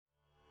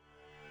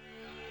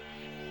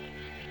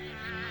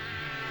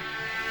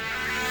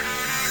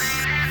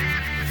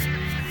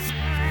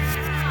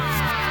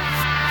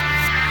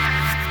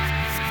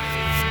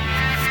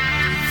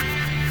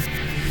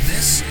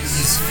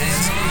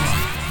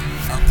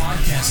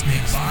podcast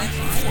made by,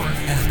 for,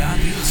 and about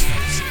Eagles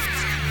fans.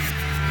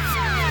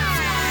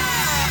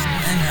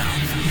 And now,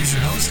 here's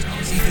your host,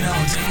 Ethan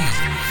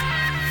Alexander.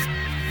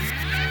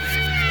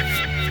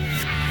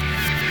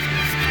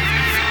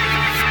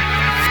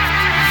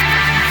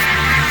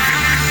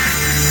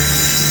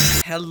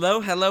 Hello.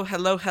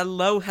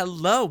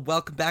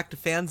 Welcome back to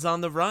Fans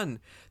on the Run,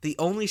 the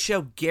only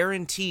show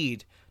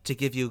guaranteed to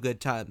give you a good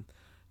time.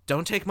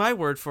 Don't take my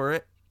word for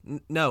it.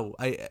 No,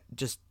 I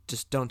just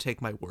don't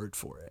take my word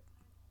for it.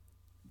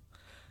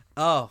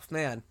 Oh,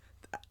 man.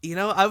 You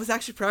know, I was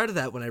actually proud of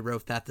that when I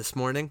wrote that this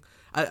morning.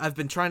 I've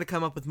been trying to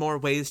come up with more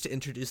ways to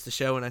introduce the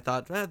show, and I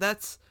thought,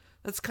 that's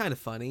kind of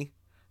funny.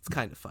 It's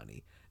kind of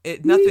funny.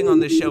 Nothing on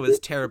this show is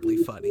terribly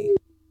funny.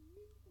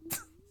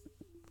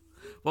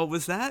 What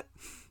was that?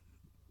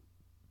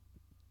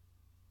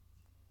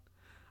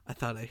 I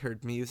thought I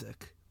heard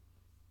music.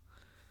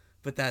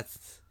 But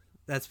that's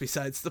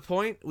besides the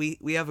point.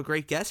 We have a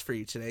great guest for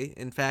you today.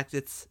 In fact,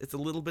 it's a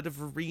little bit of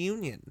a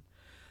reunion.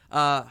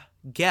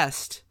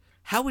 Guest,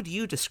 how would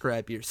you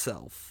describe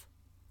yourself?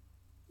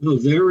 Well,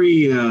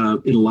 very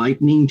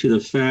enlightening to the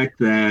fact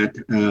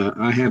that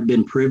I have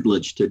been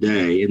privileged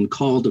today and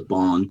called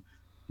upon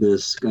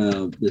this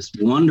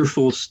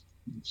wonderful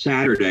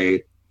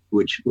Saturday,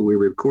 which we're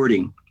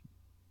recording,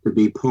 to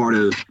be part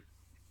of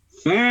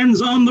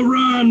Fans on the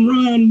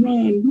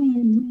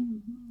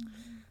Run.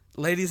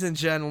 Ladies and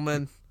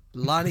gentlemen,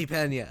 Lonnie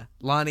Pena.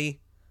 Lonnie,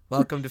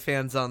 welcome to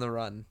Fans on the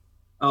Run.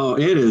 Oh,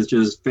 it is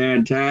just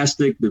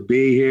fantastic to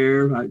be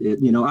here.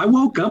 I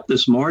woke up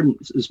this morning,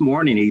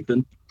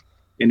 Ethan,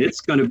 and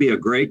it's going to be a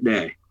great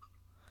day.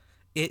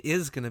 It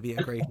is going to be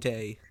a great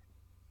day.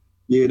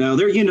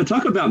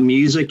 Talk about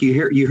music.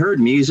 You heard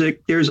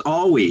music. There's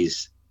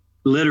always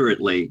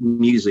literally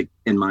music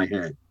in my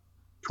head,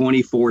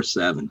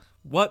 24/7.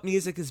 What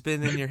music has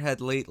been in your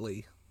head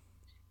lately?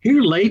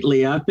 Here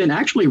lately, I've been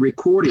actually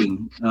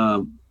recording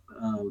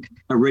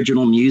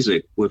original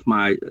music with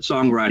my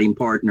songwriting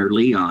partner,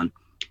 Leon,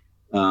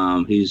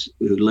 who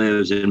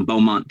lives in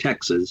Beaumont,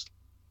 Texas.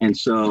 And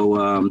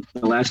so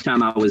the last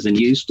time I was in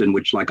Houston,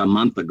 which like a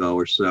month ago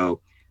or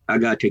so, I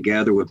got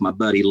together with my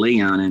buddy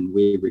Leon and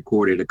we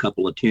recorded a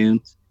couple of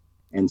tunes.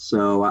 And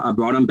so I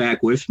brought them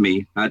back with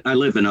me. I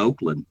live in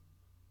Oakland,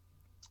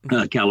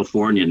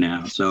 California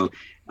now. So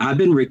I've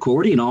been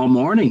recording all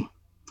morning,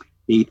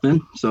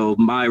 Ethan. So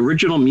my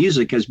original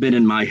music has been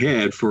in my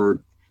head for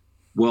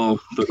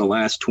the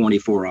last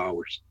 24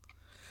 hours.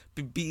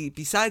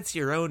 Besides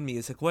your own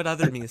music, what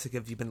other music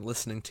have you been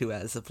listening to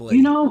as of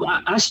late?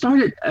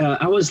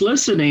 I was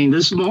listening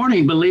this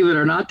morning, believe it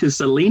or not, to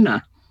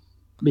Selena,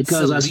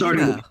 because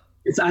Selena.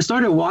 I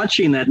started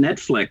watching that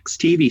Netflix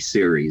TV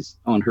series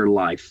on her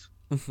life.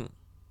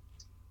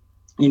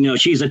 Mm-hmm.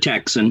 She's a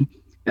Texan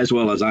as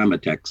well as I'm a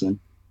Texan.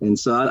 And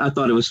so I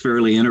thought it was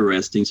fairly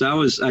interesting.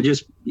 So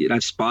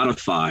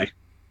Spotify,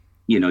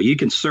 you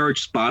can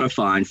search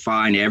Spotify and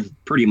find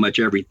pretty much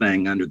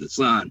everything under the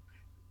sun.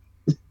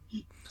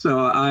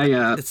 So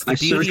it's the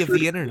beauty of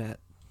the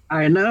internet.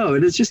 I know,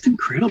 it is just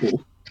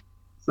incredible.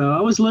 So I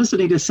was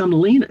listening to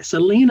Selena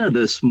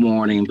this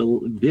morning,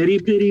 bitty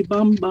bitty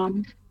bum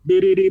bum,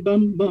 bitty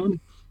bum bum.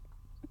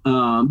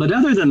 But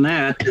other than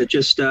that,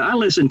 I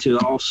listen to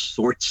all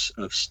sorts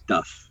of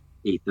stuff,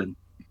 Ethan.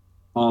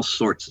 All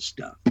sorts of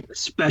stuff,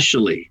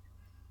 especially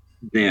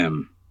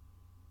them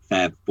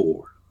Fab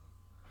Four.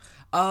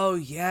 Oh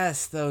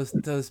yes, those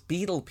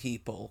Beatle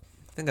people.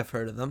 I think I've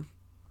heard of them.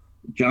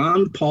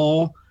 John,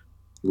 Paul,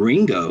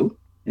 Ringo,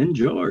 and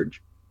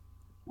George.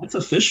 That's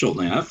official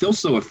now. I feel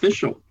so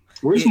official.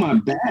 Where's my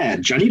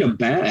badge? I need a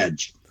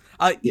badge.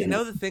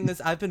 The thing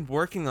is, I've been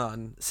working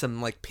on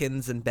some like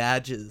pins and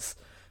badges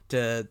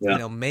to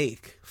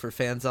make for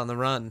Fans on the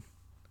Run.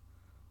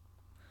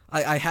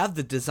 I have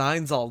the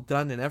designs all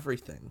done and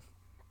everything.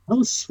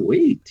 Oh,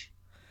 sweet.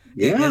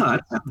 Yeah,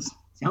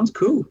 sounds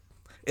cool.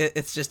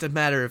 It's just a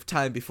matter of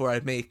time before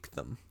I make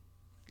them,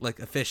 like,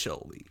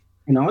 officially.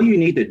 And all you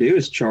need to do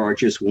is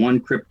charge just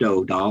one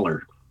crypto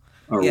dollar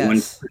or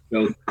one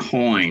crypto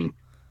coin,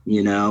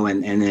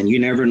 and then you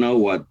never know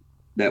what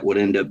that would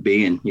end up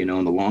being, in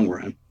the long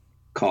run,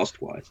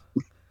 cost-wise.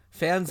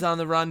 Fans on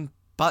the Run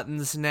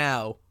buttons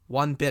now,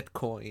 1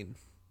 Bitcoin.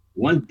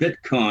 1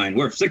 Bitcoin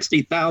worth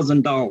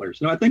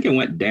 $60,000. No, I think it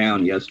went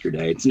down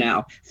yesterday. It's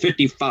now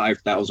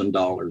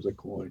 $55,000 a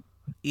coin.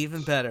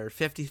 Even better,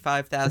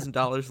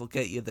 $55,000 will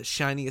get you the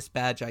shiniest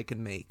badge I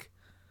can make.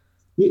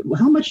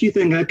 How much do you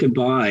think I could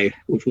buy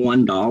with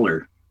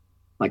 $1?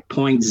 Like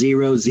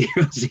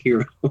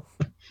 0.000?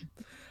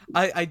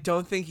 I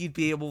don't think you'd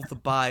be able to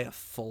buy a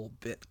full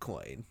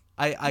Bitcoin.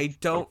 I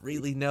don't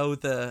really know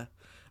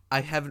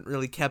I haven't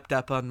really kept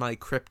up on my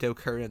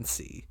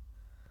cryptocurrency.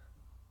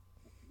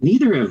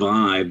 Neither have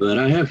I, but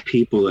I have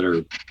people that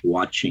are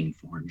watching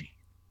for me.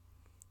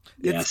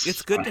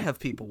 It's good to have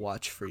people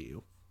watch for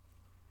you.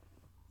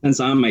 Since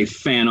I'm a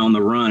fan on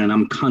the run and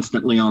I'm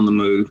constantly on the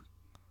move.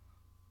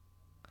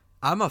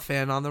 I'm a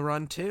fan on the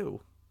run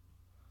too.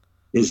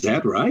 Is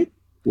that right?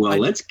 Well,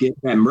 let's get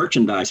that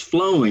merchandise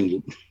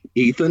flowing,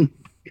 Ethan.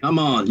 Come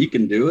on, you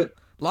can do it.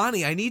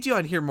 Lonnie, I need you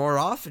on here more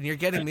often. You're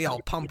getting me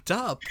all pumped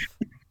up.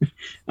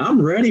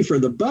 I'm ready for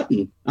the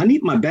button. I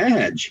need my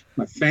badge,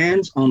 my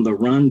Fans on the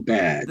Run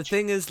badge. The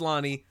thing is,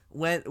 Lonnie,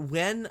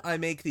 when I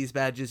make these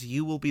badges,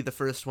 you will be the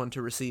first one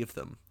to receive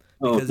them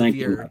because thank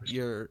of you.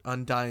 your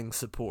undying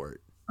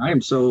support. I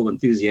am so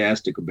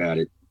enthusiastic about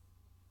it.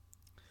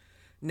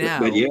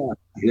 Now, but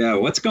yeah.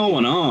 What's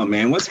going on,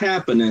 man? What's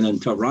happening in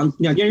Toronto?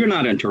 No, you're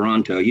not in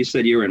Toronto. You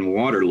said you were in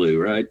Waterloo,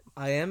 right?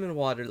 I am in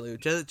Waterloo,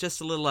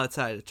 just a little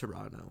outside of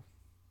Toronto.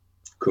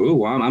 Cool.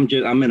 Well,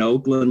 I'm in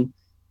Oakland,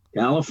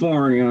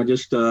 California,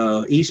 just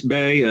East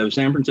Bay of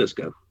San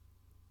Francisco.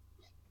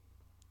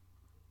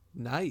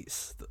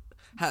 Nice.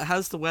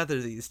 How's the weather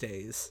these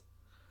days?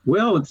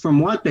 Well, from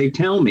what they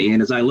tell me,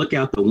 and as I look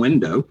out the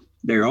window,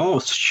 they're all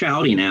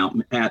shouting out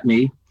at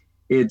me.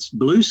 It's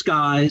blue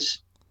skies,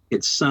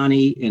 it's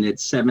sunny, and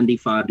it's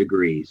 75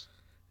 degrees.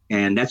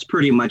 And that's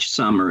pretty much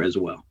summer as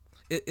well.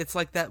 It's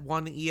like that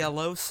one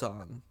ELO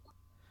song.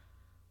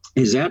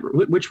 Is that,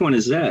 which one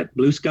is that?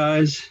 Blue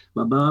Skies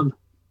above?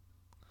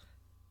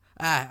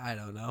 I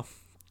don't know.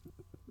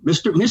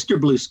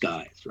 Mr. Blue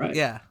Skies, right?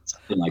 Yeah.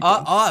 Something like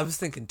that. I was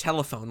thinking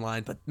Telephone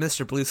Line, but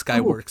Mr. Blue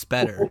Sky works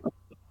better.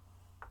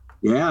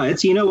 Yeah,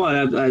 it's, you know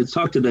what, I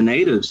talked to the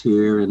natives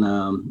here and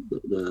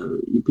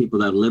the people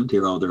that lived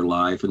here all their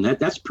life, and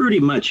that's pretty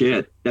much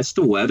it. That's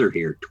the weather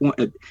here.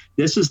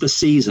 This is the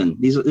season.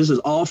 This is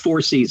all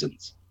 4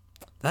 seasons.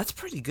 That's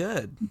pretty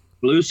good.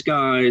 Blue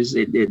skies.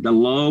 The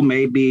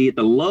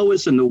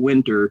lowest in the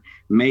winter,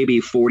 maybe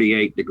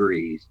 48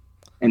 degrees,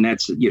 and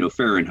that's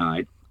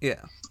Fahrenheit.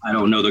 Yeah. I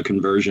don't know the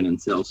conversion in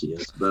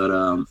Celsius, but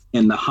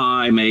and the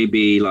high may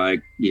be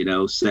like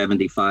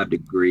 75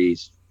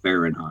 degrees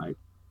Fahrenheit.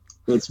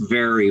 It's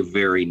very,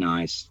 very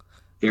nice.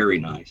 Very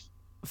nice.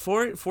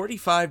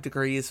 45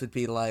 degrees would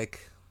be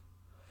like,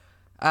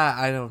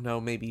 I don't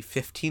know, maybe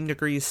 15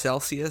 degrees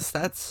Celsius.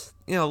 That's,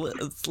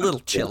 it's a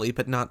little chilly,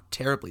 but not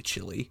terribly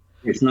chilly.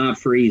 It's not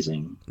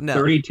freezing. No.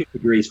 32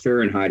 degrees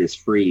Fahrenheit is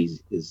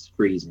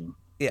freezing.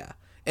 Yeah.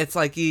 It's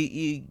like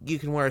you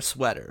can wear a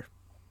sweater.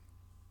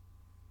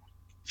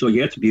 So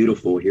yeah, it's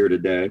beautiful here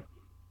today.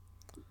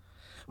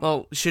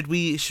 Well, should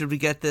we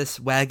get this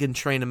wagon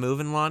train a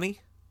moving, Lonnie?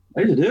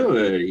 Let's do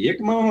it.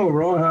 Yakimo,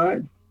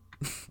 rawhide.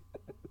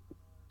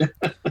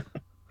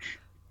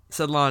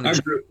 So, Lonnie.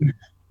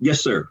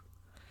 Yes, sir.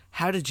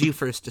 How did you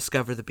first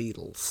discover the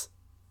Beatles?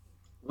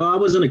 Well, I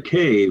was in a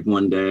cave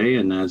one day,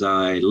 and as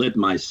I lit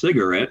my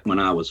cigarette when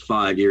I was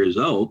 5 years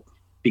old,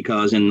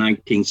 because in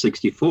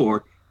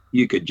 1964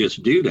 you could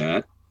just do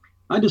that,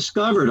 I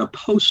discovered a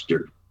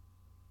poster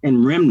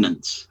and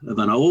remnants of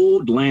an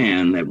old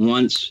land that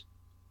once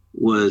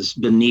was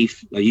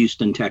beneath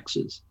Houston,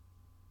 Texas.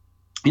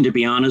 And to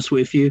be honest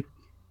with you,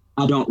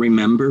 I don't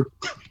remember.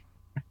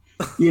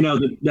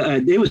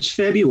 It was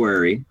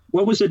February.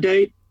 What was the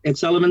date at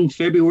Sullivan?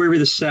 February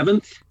the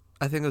 7th?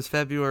 I think it was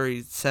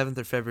February 7th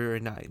or February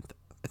 9th.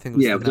 I think it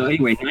was. Yeah, so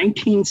anyway,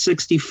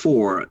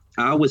 1964.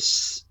 I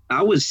was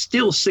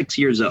still 6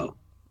 years old.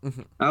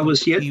 Mm-hmm. I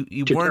was yet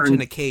You weren't in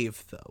a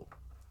cave, though.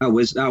 I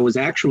was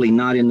actually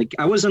not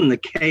I was in the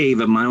cave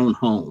of my own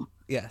home.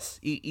 Yes,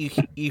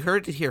 you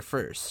heard it here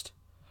first.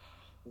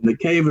 In the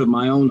cave of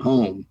my own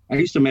home. I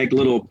used to make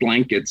little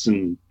blankets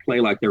and play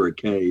like they were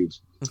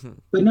caves. Mm-hmm.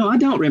 But no, I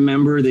don't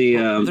remember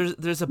the...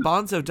 There's a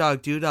Bonzo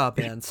Dog Doodah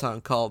Band song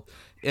called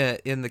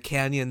In the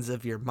Canyons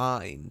of Your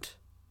Mind.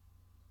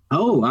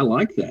 Oh, I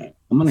like that.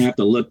 I'm going to have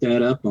to look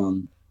that up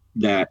on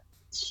that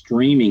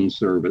streaming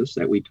service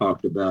that we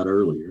talked about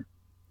earlier.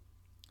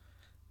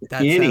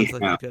 That sounds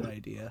like a good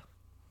idea.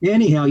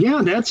 Anyhow,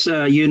 yeah, that's,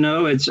 I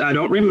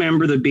don't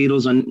remember the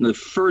Beatles on the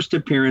first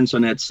appearance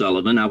on Ed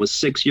Sullivan. I was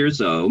 6 years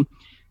old.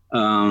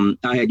 I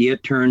had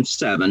yet turned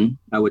 7.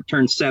 I would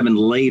turn 7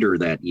 later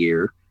that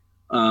year.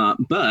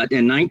 But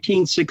in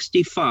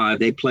 1965,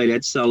 they played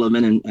Ed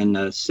Sullivan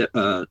in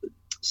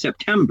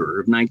September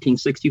of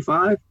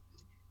 1965.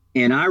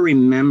 And I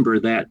remember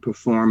that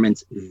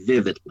performance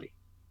vividly.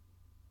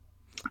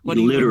 What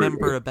do you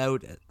remember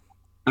about it?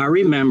 I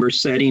remember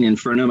sitting in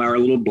front of our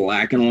little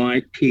black and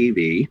white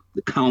TV,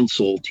 the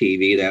console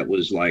TV that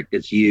was like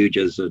as huge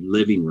as a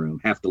living room,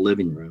 half the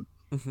living room.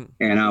 Mm-hmm.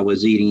 And I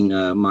was eating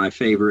my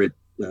favorite,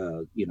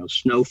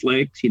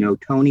 snowflakes,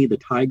 Tony the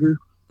Tiger,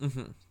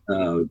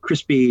 mm-hmm.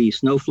 Crispy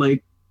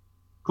snowflake,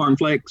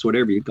 cornflakes,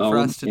 whatever you call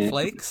Frosted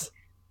Flakes?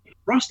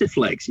 Frosted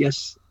Flakes,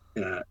 yes.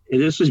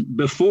 This was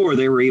before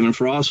they were even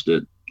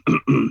frosted.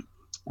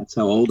 That's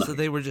how old I am. So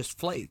they were just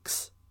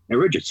flakes. They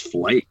were just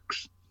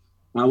flakes.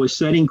 I was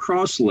sitting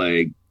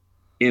cross-legged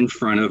in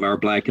front of our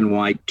black and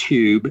white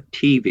tube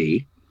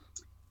TV.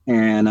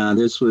 And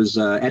this was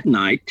at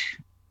night,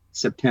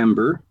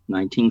 September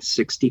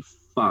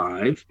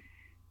 1965.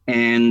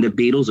 And the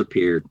Beatles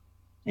appeared.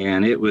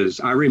 And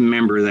I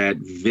remember that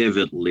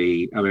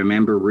vividly. I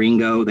remember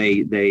Ringo.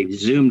 They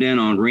zoomed in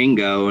on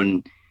Ringo,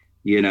 and,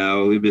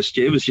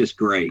 it was just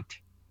great.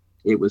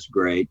 It was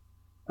great.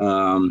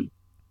 That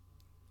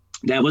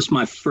was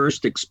my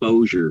first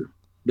exposure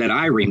that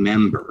I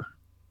remember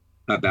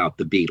about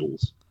the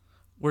Beatles.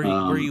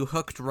 Were you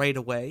hooked right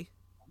away?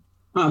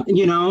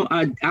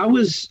 I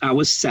was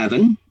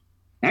 7.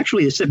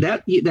 Actually,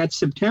 that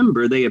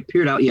September they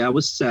appeared out. Yeah, I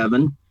was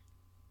 7,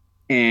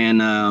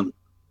 and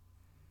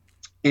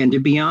to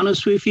be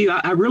honest with you,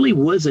 I really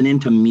wasn't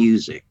into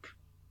music.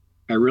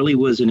 I really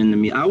wasn't into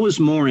music. I was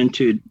more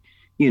into,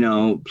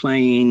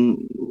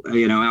 playing,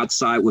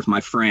 outside with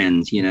my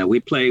friends. We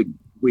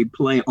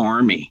play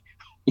army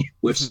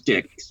with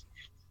sticks.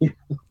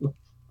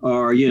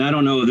 Or, I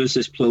don't know if this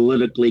is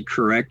politically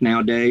correct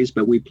nowadays,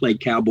 but we played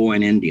cowboy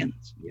and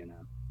Indians,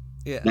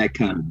 Yeah. that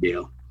kind of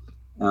deal.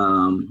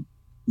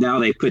 Now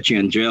they put you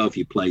in jail if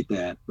you played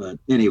that. But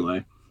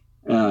anyway,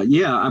 I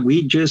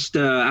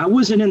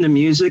wasn't into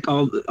music.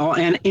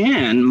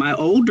 And my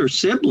older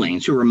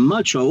siblings, who are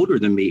much older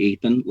than me,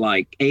 Ethan,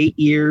 like 8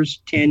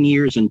 years, 10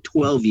 years, and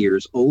 12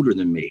 years older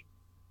than me,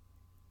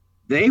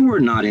 they were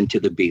not into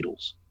the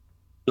Beatles,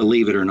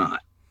 believe it or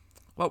not.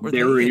 What were they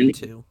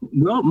into?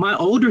 Well, my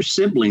older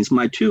siblings,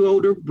 my 2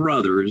 older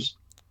brothers,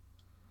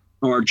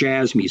 are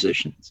jazz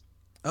musicians.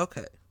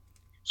 Okay.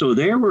 So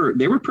they were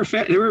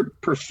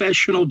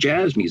professional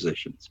jazz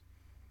musicians,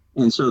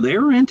 and so they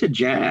were into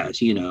jazz.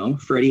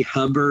 Freddie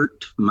Hubbard,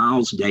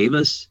 Miles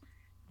Davis.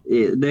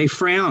 They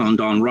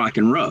frowned on rock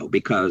and roll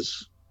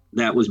because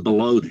that was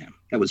below them.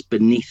 That was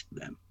beneath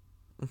them.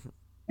 Mm-hmm.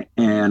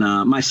 And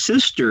my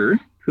sister,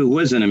 who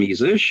wasn't a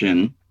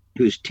musician,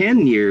 who's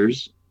 10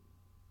 years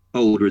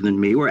older than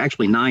me, or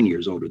actually 9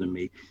 years older than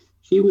me,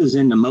 she was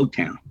into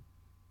Motown.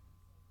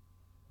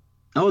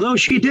 Although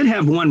she did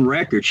have one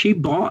record. She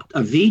bought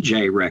a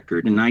VJ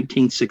record in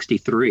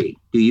 1963.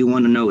 Do you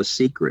want to know a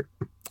secret?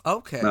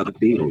 Okay. About the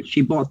Beatles.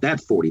 She bought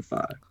that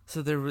 45.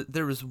 So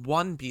there was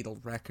one Beatle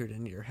record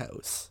in your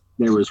house.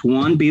 There was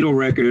one Beatle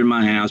record in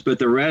my house, but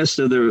the rest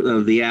of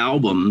the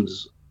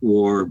albums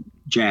were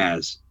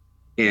jazz.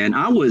 And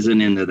I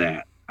wasn't into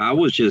that. I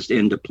was just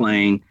into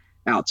playing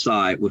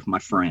outside with my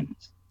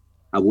friends.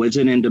 I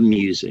wasn't into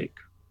music.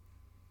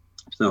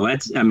 So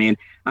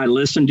I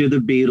listened to the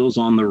Beatles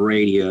on the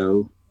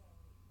radio.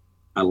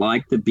 I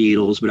liked the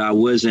Beatles, but I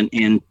wasn't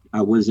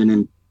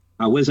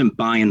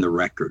buying the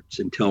records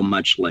until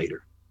much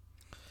later.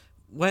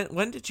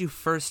 When did you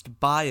first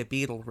buy a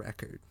Beatle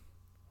record?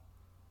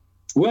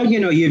 Well,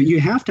 you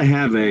have to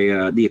have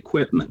the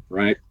equipment,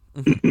 right?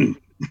 Mm-hmm.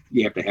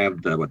 You have to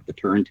have the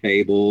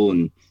turntable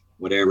and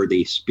whatever,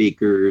 the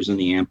speakers and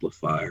the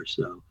amplifier.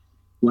 So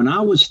when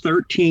I was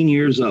 13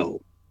 years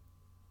old,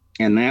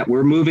 and that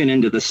we're moving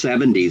into the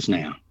 70s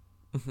now.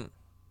 Mm-hmm.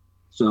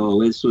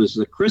 So this was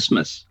the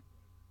Christmas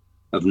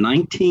of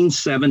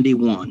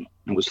 1971.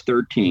 I was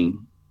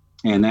 13,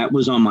 and that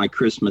was on my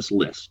Christmas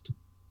list,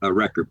 a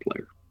record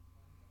player.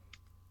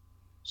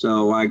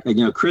 So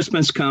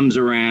Christmas comes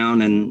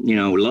around, and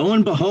lo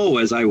and behold,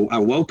 as I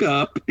woke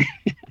up,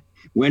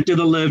 went to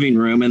the living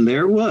room, and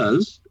there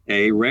was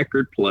a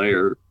record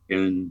player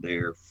in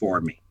there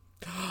for me.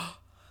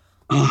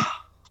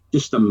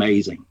 Just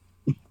amazing.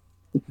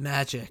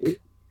 Magic.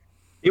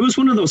 It was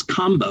one of those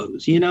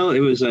combos, it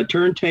was a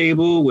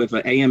turntable with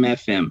an AM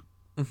FM,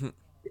 mm-hmm.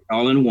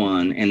 all in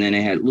one. And then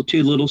it had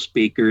 2 little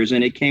speakers,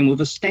 and it came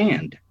with a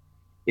stand.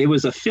 It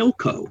was a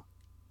Philco,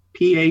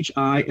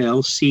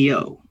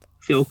 Philco,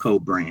 Philco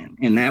brand.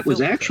 And that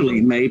was actually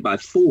made by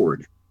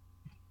Ford,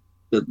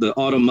 the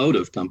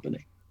automotive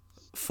company.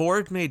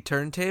 Ford made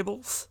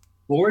turntables?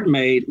 Ford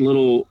made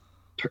little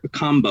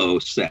combo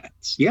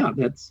sets. Yeah,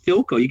 that's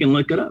Philco. You can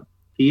look it up.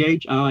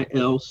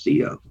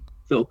 Philco.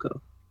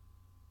 Philco.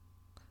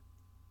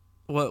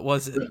 What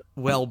was it?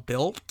 Well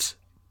built?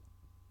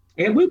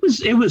 It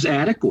was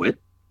adequate,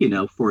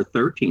 for a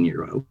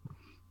 13-year-old.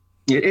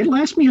 It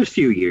lasted me a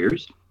few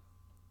years,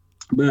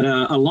 but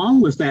along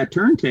with that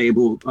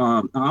turntable,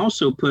 I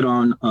also put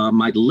on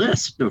my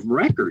list of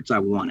records I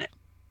wanted.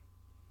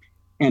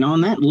 And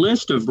on that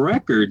list of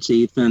records,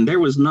 Ethan, there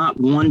was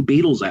not one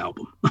Beatles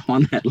album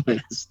on that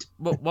list.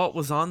 What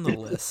was on the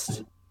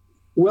list?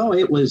 Well,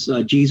 it was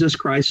Jesus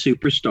Christ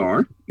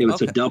Superstar. It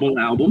was a double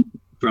album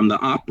from the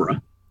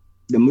opera.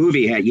 The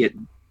movie had yet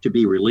to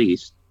be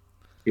released.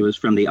 It was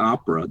from the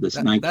opera. That's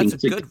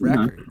a good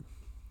record.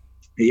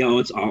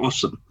 It's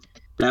awesome.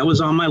 That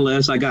was on my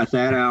list. I got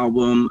that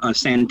album.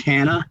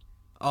 Santana,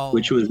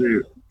 which was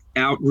their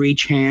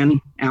Outreach Hand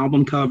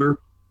album cover.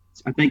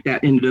 I think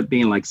that ended up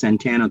being like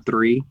Santana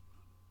 3.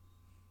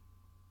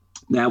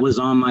 That was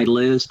on my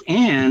list.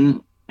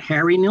 And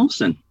Harry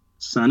Nilsson,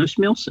 Son of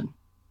Smilson.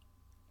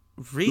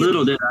 Really?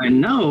 Little did I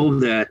know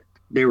that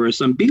there were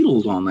some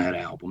Beatles on that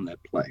album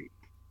that played,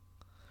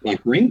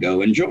 like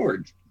Ringo and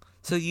George.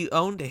 So you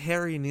owned a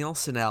Harry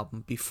Nilsson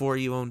album before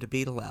you owned a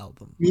Beatle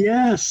album?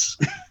 Yes,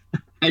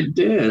 I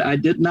did. I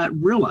did not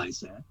realize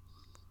that.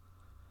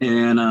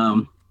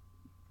 And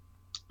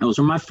those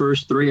were my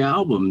first 3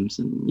 albums.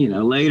 And,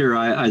 later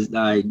I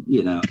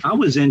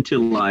was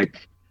into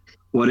like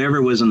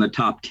whatever was in the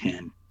top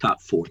 10, top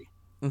 40.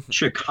 Mm-hmm.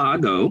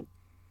 Chicago.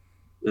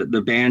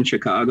 The band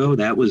Chicago,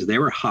 they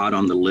were hot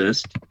on the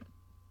list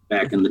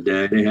back in the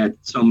day. They had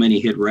so many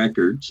hit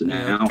records.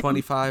 Now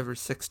 25 or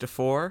 6 to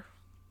 4.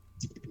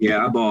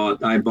 Yeah, I bought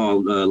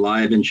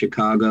Live in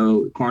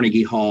Chicago,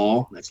 Carnegie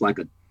Hall. That's like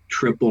a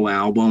triple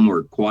album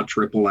or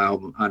quadruple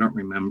album. I don't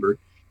remember.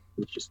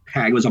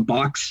 It was a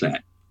box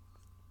set.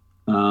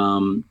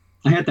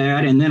 I had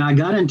that, and then I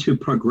got into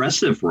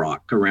progressive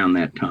rock around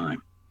that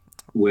time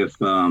with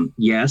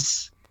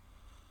Yes,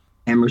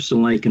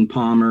 Emerson, Lake and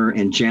Palmer,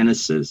 and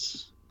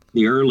Genesis,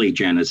 the early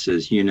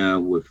Genesis,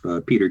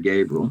 with Peter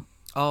Gabriel.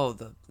 Oh,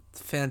 the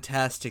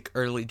fantastic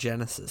early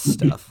Genesis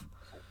stuff.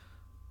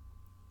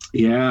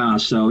 Yeah,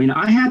 so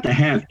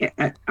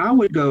I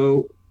would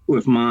go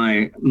with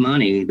my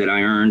money that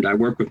I earned. I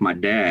worked with my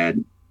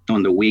dad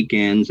on the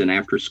weekends and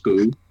after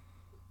school.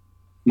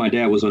 My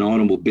dad was an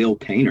automobile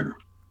painter.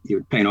 He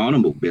would paint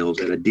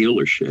automobiles at a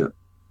dealership.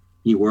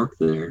 He worked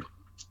there.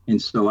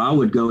 And so I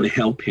would go to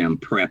help him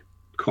prep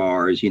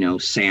cars,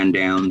 sand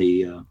down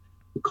the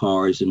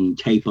cars and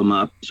tape them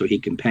up so he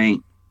can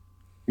paint.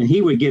 And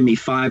he would give me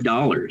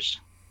 $5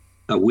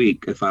 a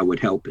week if I would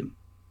help him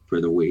for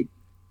the week.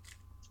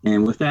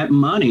 And with that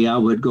money, I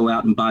would go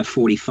out and buy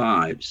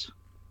 45s.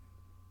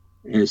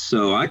 And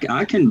so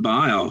I can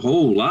buy a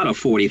whole lot of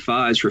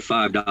 45s for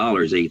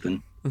 $5,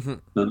 Ethan. Mm-hmm.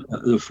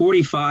 The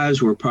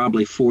 45s were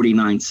probably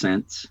 49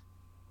 cents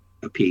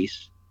a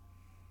piece.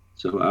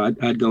 So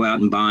I'd go out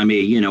and buy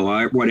me,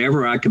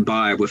 whatever I could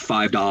buy with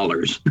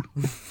 $5.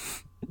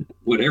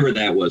 Whatever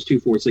that was, 2,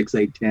 4, 6,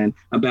 8, 10,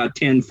 about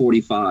 10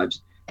 45s.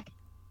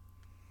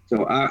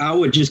 So I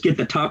would just get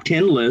the top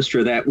 10 list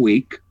for that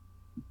week,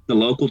 the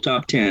local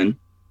top 10,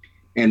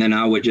 and then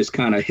I would just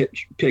kind of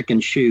pick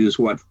and choose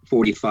what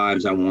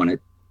 45s I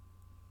wanted.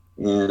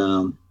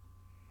 And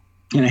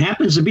it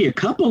happens to be a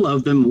couple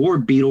of them were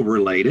Beatle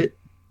related.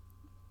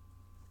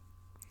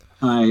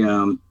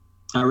 I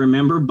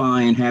remember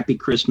buying Happy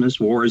Christmas,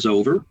 War is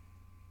Over.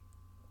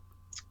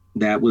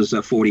 That was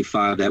a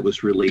 45 that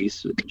was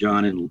released with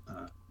John and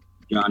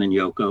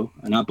Yoko.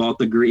 And I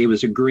bought it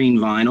was a green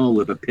vinyl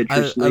with a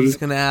picture sleeve. I was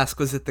going to ask,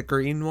 was it the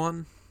green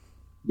one?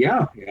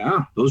 Yeah.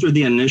 Those were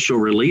the initial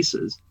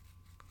releases.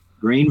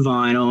 Green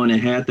vinyl, and it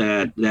had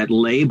that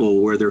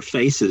label where their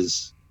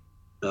faces,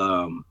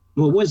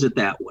 was it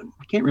that one?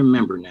 I can't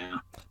remember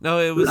now. No,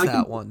 it was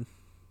that one.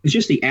 It's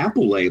just the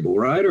Apple label,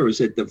 right? Or is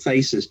it the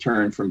faces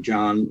turned from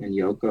John and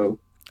Yoko?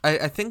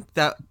 I think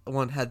that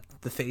one had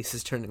the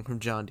faces turning from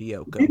John to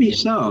Yoko. Maybe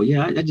so.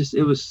 Yeah,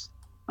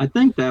 I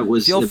think that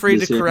was. Feel free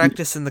to correct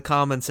us in the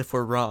comments if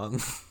we're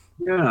wrong.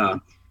 Yeah.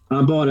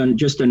 I bought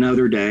Just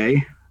Another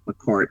Day,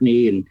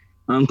 McCartney, and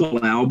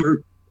Uncle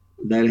Albert.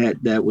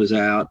 That was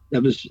out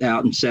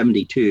in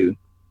 72.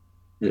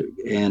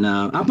 And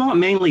I bought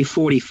mainly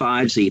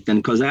 45s, Ethan,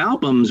 because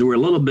albums were a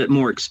little bit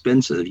more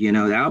expensive.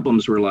 The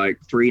albums were like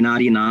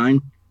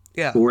 $3.99,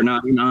 yeah,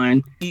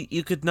 $4.99.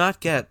 You could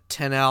not get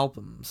 10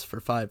 albums for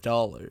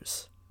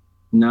 $5.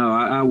 No,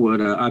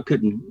 I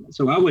couldn't.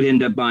 So I would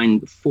end up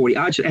buying 40.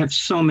 I just have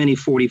so many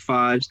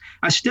 45s.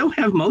 I still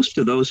have most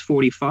of those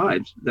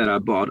 45s that I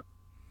bought.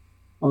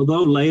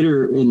 Although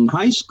later in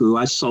high school,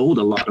 I sold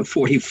a lot of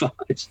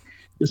 45s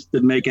just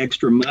to make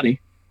extra money.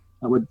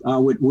 I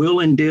would will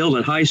and deal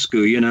at high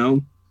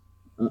school,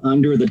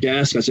 under the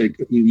desk. I said,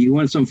 you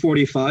want some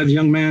 45s,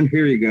 young man?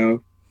 Here you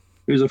go.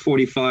 Here's a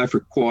 45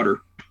 for $0.25.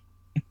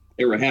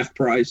 They were half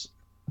price.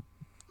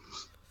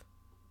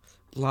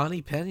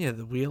 Lonnie Pena,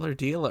 the wheeler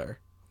dealer.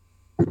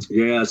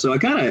 Yeah, so I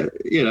kind of,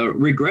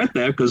 regret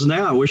that because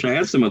now I wish I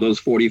had some of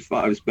those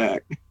 45s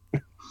back.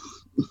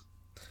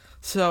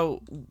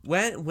 So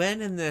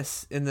when in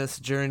this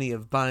journey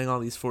of buying all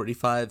these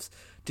 45s,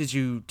 did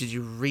you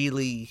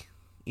really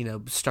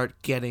start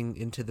getting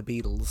into the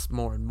Beatles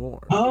more and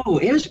more? Oh,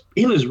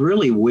 it was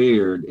really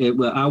weird.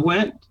 I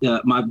went.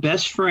 My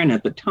best friend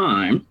at the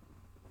time,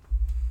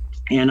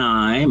 and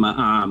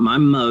my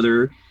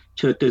mother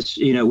took us.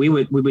 We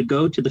would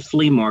go to the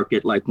flea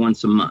market like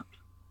once a month,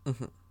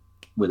 mm-hmm.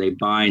 where they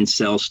buy and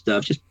sell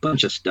stuff, just a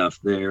bunch of stuff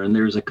there. And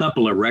there's a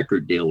couple of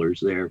record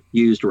dealers there,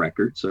 used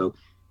records. So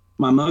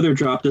my mother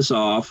dropped us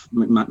off,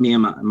 me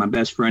and my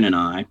best friend and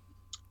I.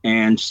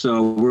 And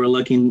so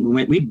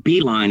we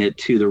beeline it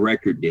to the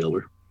record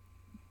dealer.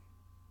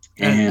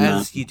 And,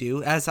 as you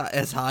do, as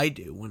I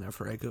do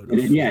whenever I go to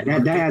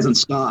that hasn't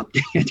stopped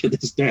to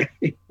this day.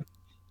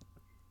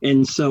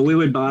 And so we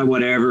would buy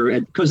whatever,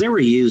 because they were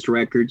used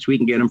records. We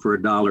can get them for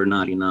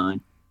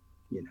 $1.99,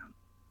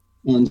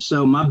 And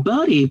so my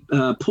buddy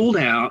pulled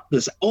out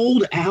this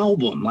old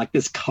album, like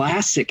this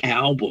classic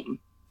album.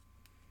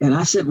 And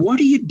I said, what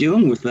are you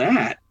doing with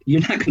that?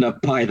 You're not going to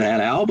buy that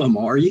album,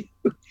 are you?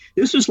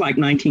 This was like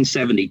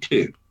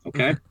 1972,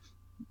 okay?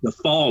 Mm-hmm. The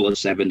fall of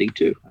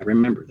 72. I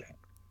remember that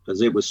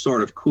because it was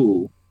sort of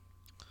cool.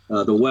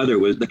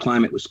 The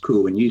climate was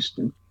cool in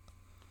Houston.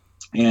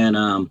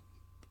 And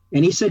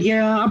he said,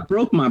 yeah, I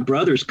broke my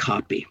brother's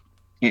copy.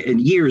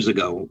 And years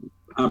ago,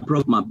 I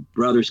broke my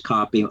brother's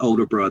copy,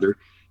 older brother,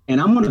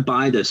 and I'm going to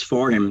buy this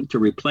for him to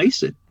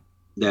replace it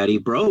that he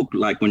broke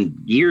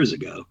years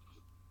ago.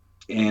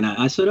 And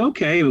I said,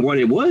 okay. And what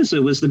it was the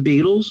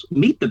Beatles,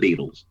 Meet the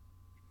Beatles.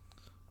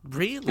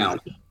 Really?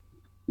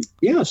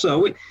 Yeah.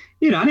 So, I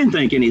didn't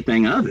think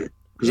anything of it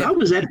because I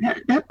was at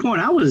that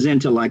point, I was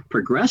into like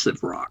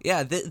progressive rock.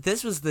 Yeah.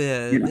 This was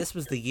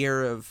the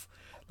year of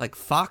like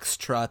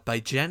Foxtrot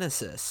by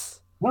Genesis.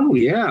 Oh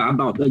yeah,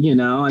 about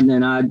and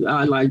then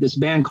I like this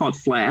band called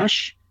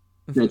Flash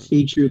that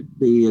featured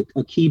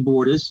a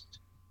keyboardist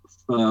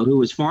who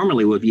was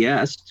formerly with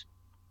Yes,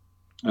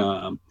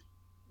 and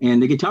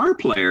the guitar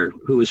player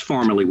who was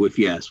formerly with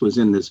Yes was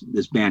in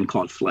this band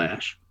called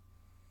Flash.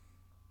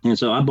 And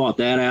so I bought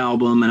that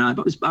album, and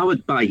I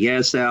would buy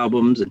Yes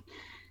albums, and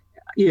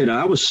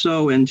I was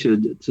so into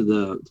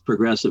the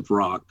progressive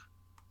rock.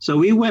 So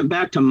we went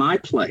back to my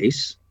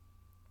place.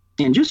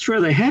 And just for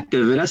the heck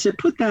of it, I said,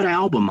 put that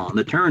album on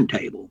the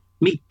turntable,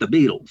 Meet the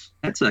Beatles.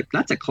 That's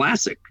a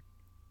classic.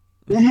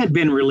 That had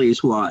been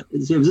released,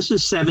 this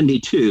is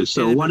 72.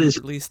 So what is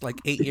at least like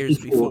 8 years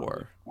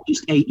before?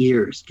 Just 8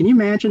 years. Can you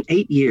imagine?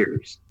 8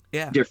 years.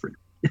 Yeah. Different.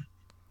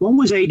 What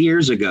was 8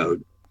 years ago?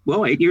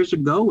 Well, 8 years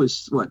ago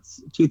was what?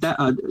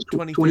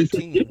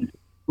 2013.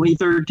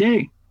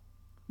 2013.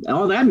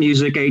 All that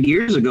music 8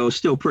 years ago is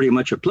still pretty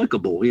much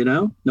applicable,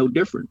 no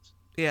difference.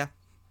 Yeah.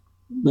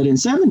 But in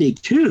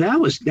 72,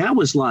 that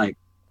was like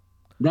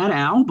that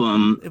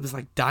album. It was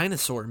like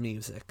dinosaur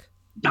music.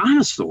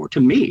 Dinosaur, to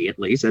me, at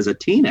least, as a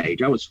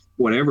teenage. I was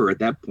whatever at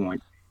that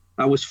point.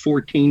 I was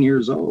 14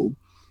 years old.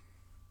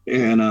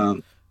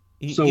 And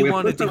you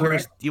wanted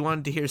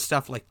to hear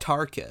stuff like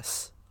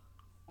Tarkus.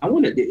 I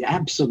wanted to,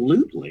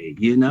 absolutely.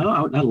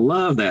 I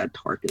love that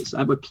Tarkus.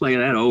 I would play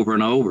that over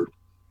and over.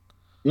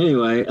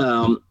 Anyway,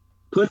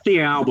 put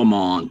the album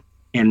on,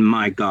 and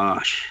my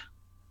gosh,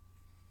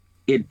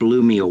 it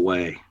blew me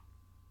away.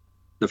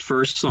 The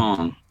first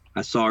song,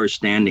 I saw her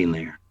standing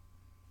there.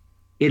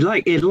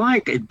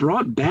 It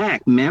brought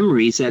back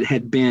memories that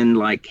had been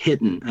like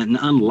hidden and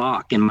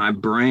unlocked in my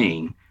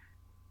brain.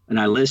 And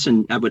I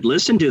would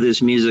listen to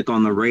this music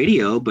on the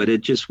radio, but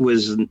it just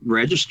wasn't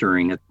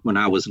registering it when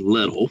I was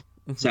little,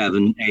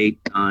 7, 8,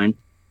 9.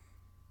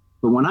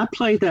 But when I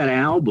played that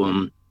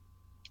album,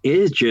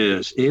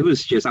 it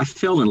was just, I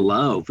fell in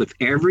love with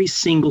every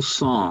single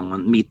song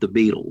on Meet the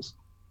Beatles.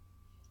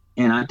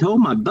 And I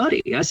told my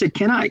buddy, I said,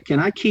 can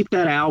I keep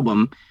that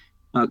album?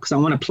 Because I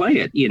want to play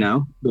it,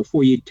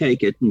 before you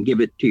take it and give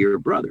it to your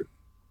brother.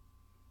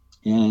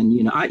 And,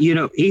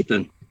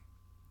 Ethan,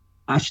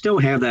 I still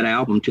have that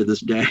album to this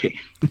day.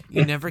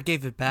 You never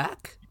gave it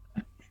back?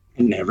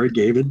 I never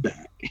gave it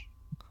back.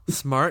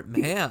 Smart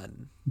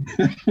man.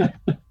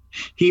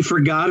 He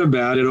forgot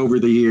about it over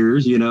the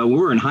years. We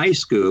were in high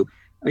school.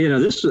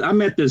 I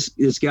met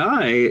this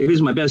guy. He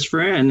was my best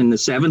friend in the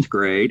 7th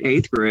grade,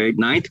 8th grade,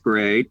 9th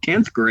grade,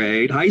 10th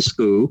grade, high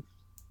school.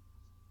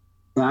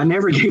 I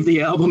never gave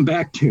the album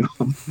back to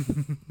him.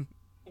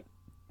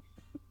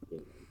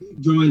 He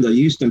joined the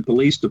Houston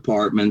Police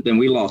Department, then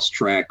we lost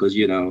track because,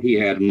 he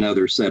had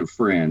another set of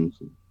friends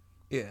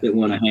that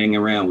want to hang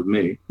around with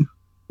me.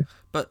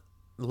 But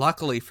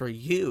luckily for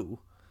you,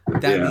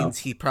 that means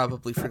he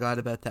probably forgot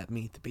about that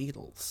Meet the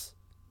Beatles.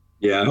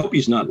 Yeah, I hope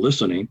he's not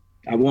listening.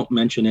 I won't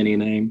mention any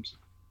names.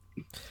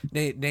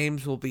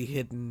 Names will be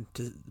hidden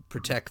to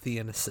protect the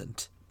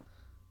innocent.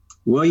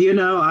 Well,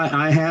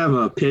 I have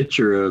a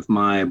picture of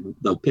my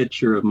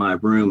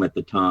room at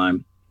the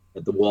time,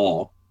 at the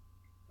wall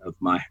of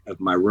my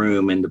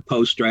room, and the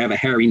poster. I have a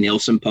Harry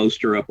Nilsson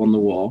poster up on the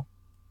wall.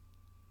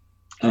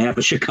 I have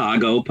a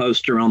Chicago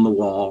poster on the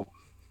wall.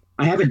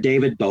 I have a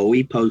David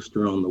Bowie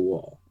poster on the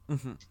wall.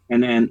 Mm-hmm.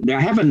 And then I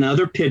have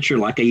another picture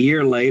like a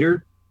year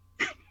later.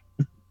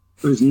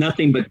 There's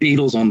nothing but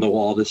Beatles on the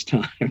wall this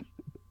time.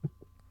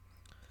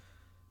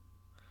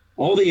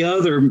 All the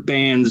other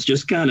bands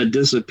just kind of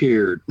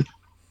disappeared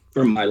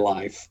from my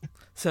life.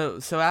 So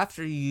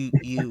after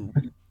you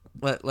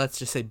let's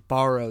just say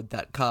borrowed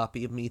that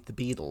copy of Meet the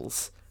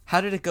Beatles,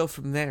 how did it go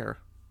from there?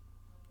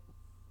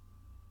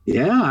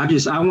 Yeah,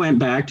 I went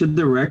back to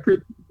the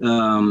record,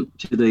 to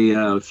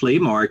the flea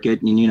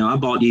market, and I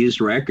bought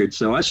used records.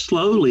 So I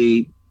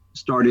slowly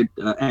started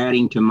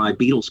adding to my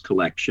Beatles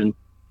collection.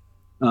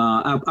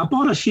 I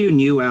bought a few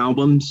new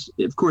albums.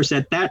 Of course,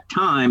 at that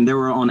time, they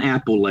were on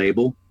Apple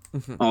label,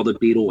 all the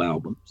Beatle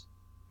albums.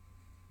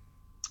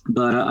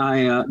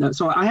 But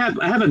so I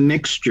have a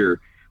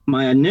mixture.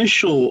 My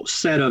initial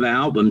set of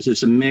albums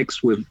is a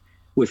mix with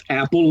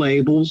Apple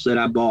labels that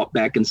I bought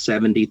back in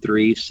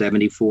 73,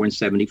 74, and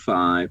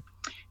 75,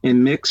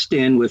 and mixed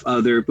in with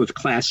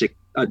classic,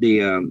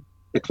 the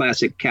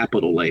classic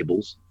Capitol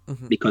labels,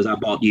 because I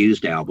bought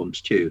used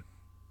albums too.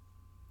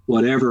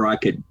 Whatever I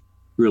could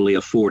really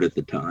afford at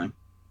the time.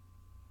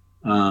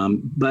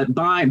 But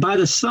by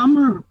the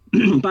summer of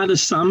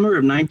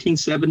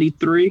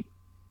 1973,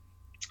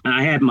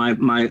 I had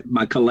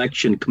my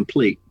collection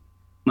complete.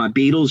 My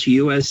Beatles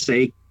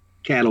USA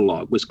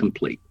catalog was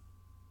complete.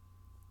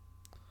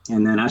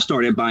 And then I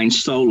started buying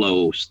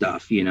solo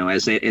stuff,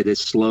 as it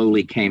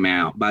slowly came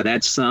out. By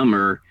that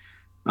summer,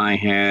 I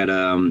had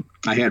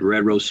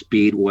Red Rose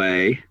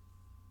Speedway.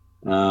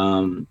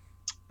 I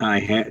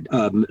had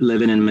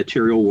Living in a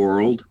Material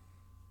World.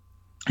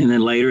 And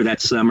then later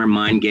that summer,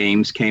 Mind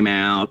Games came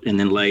out. And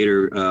then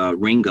later,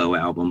 Ringo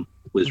album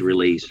was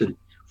released. And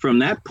from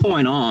that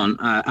point on,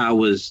 I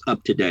was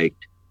up to date.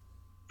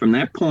 From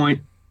that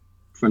point,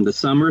 from the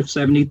summer of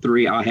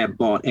 73, I have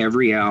bought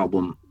every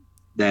album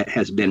that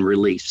has been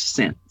released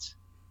since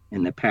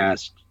in the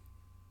past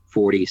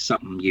 40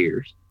 something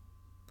years.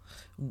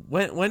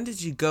 When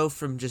did you go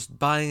from just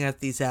buying out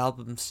these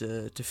albums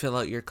to fill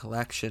out your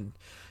collection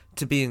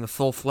to being a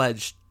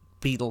full-fledged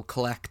Beatle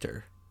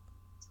collector?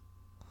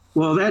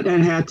 Well, that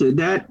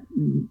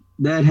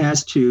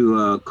has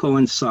to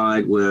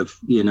coincide with,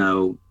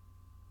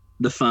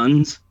 the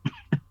funds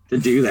to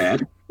do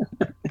that.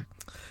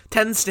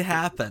 Tends to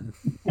happen.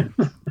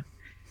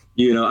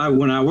 I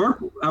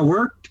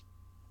worked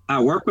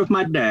with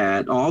my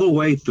dad all the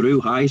way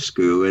through high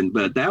school,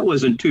 but that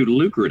wasn't too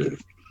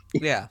lucrative.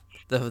 Yeah,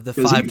 the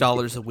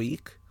 $5 a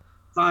week.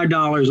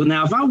 $5.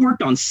 Now, if I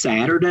worked on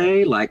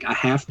Saturday, like a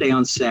half day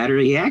on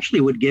Saturday, he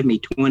actually would give me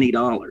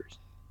 $20.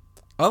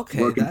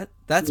 Okay,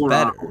 that's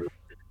better.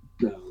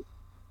 So,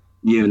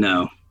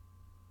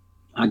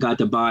 I got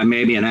to buy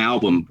maybe an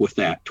album with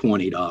that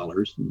 $20,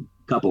 a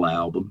couple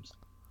albums.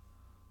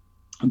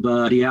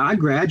 But yeah, I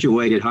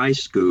graduated high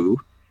school,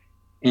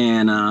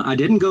 and I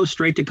didn't go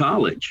straight to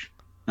college.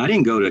 I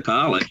didn't go to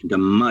college until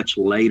much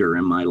later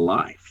in my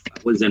life. I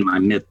was in my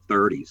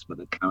mid-30s by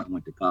the time I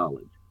went to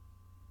college.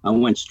 I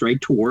went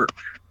straight to work.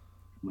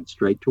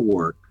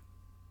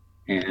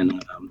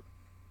 And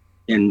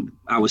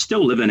I was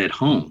still living at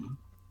home.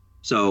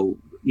 So,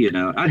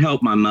 I'd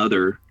help my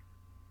mother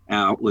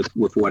out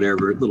with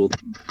whatever little,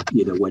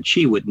 what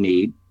she would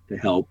need to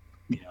help,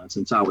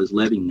 since I was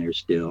living there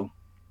still.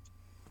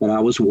 But I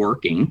was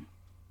working,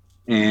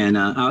 and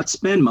I'd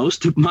spend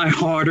most of my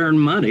hard-earned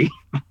money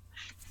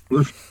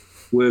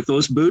with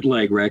those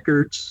bootleg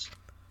records.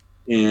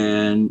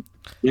 And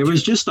there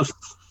was just a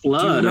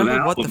flood of albums. Do you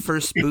remember what the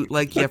first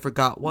bootleg you ever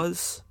got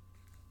was?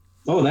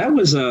 Oh,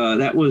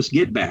 that was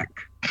Get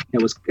Back.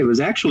 It was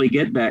actually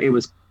Get Back. It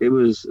was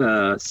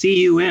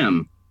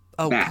CUM.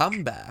 Oh, Back.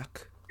 Come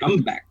Back.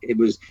 Come Back.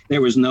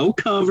 There was no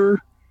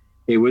cover.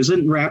 It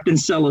wasn't wrapped in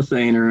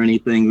cellophane or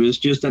anything. It was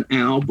just an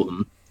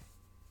album.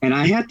 And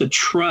I had to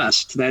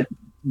trust that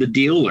the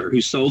dealer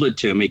who sold it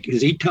to me,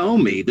 because he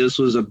told me this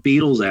was a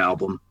Beatles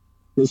album.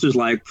 This was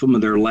like some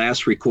of their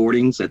last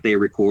recordings that they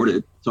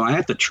recorded. So I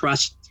had to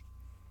trust,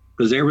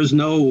 because there was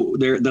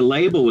the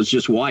label was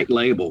just white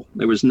label.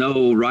 There was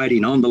no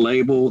writing on the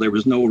label. There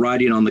was no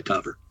writing on the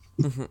cover.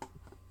 Mm-hmm.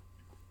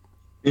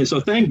 And so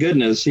thank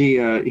goodness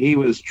he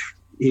was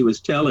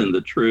telling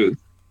the truth.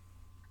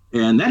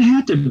 And that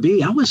had to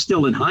be, I was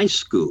still in high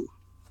school.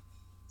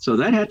 So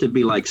that had to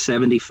be like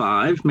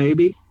 75,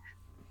 maybe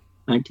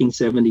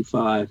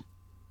 1975.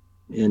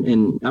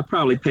 And I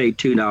probably paid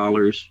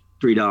 $2,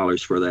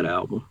 $3 for that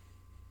album.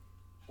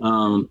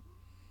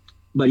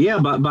 But yeah,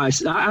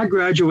 I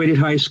graduated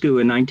high school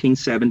in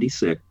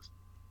 1976.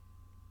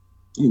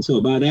 And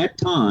so by that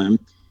time,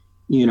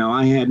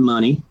 I had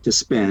money to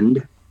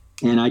spend,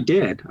 and I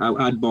did.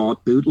 I'd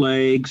bought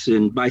bootlegs,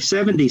 and by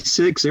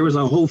 76, there was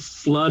a whole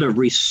flood of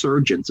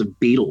resurgence of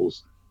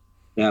Beatles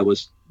that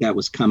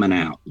was coming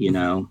out,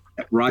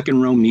 Rock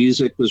and Roll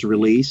Music was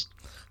released.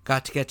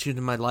 Got to Get You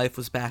to My Life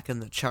was back in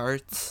the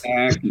charts.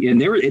 And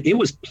it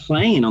was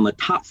playing on the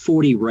top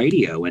 40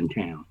 radio in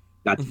town,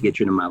 Got to Get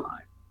You to My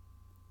Life.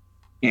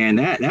 And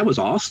that was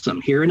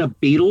awesome, hearing a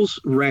Beatles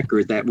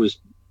record that was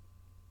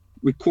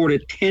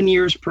recorded 10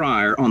 years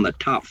prior on the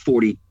top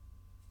 40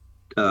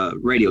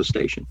 radio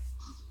station.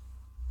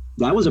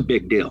 That was a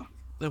big deal.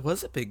 It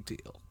was a big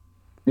deal.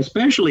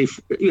 Especially,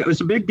 it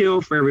was a big deal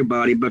for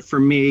everybody, but for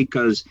me,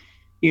 because,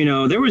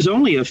 there was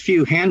only a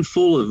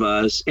handful of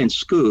us in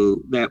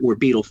school that were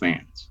Beatle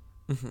fans.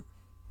 Mm-hmm.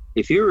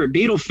 If you were a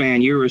Beatle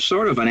fan, you were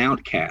sort of an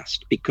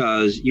outcast,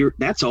 because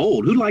that's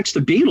old. Who likes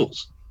the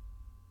Beatles?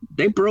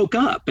 They broke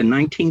up in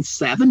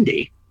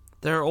 1970.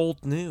 They're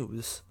old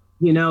news.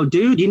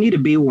 Dude, you need to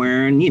be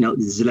wearing,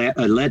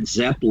 Led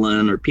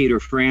Zeppelin or Peter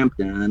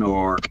Frampton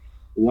or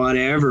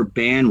whatever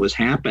band was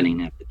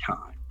happening at the time.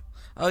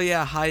 Oh,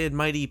 yeah, High and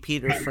Mighty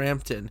Peter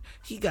Frampton.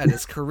 He got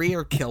his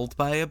career killed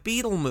by a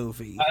Beatle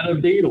movie. By the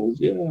Beatles,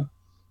 yeah.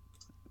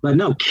 But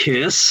no,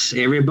 Kiss.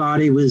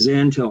 Everybody was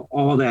into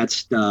all that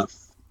stuff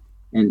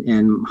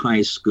in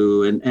high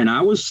school. And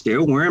I was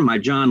still wearing my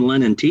John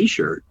Lennon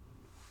T-shirt,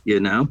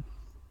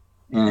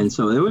 And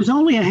so there was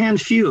only a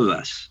handful of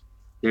us.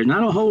 There's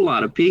not a whole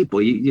lot of people.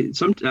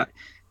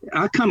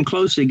 I come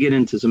close to get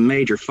into some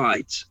major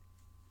fights,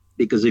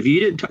 because if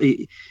you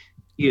didn't,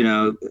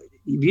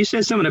 if you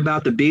said something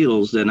about the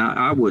Beatles, then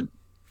I would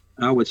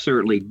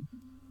certainly,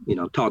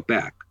 talk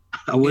back.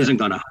 I wasn't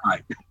going to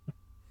hide.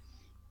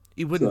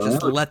 You wouldn't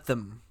just let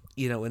them,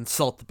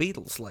 insult the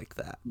Beatles like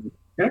that.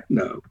 Heck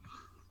no,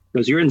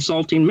 because you're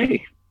insulting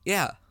me.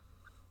 Yeah.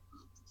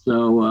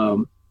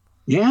 So,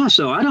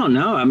 so I don't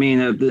know. I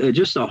mean,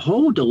 just a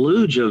whole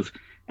deluge of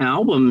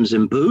albums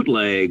and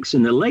bootlegs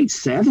in the late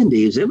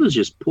 70s. It was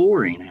just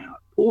pouring out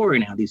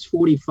these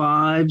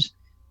 45s.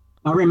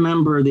 I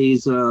remember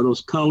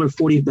those color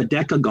the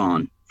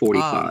Decagon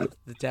 45. Oh,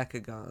 the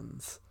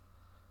Decagons.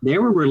 They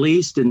were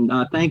released in,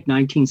 I think,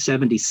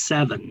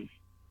 1977,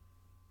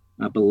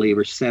 I believe,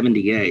 or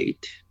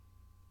 78.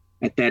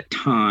 at that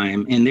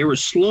time, and they were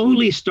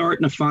slowly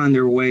starting to find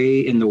their way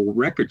in the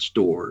record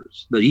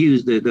stores.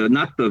 The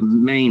not the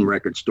main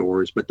record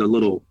stores, but the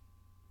little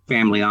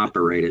family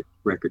operated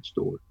record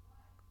stores.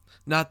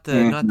 Not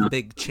the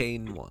big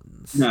chain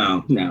ones.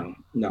 No,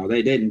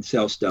 they didn't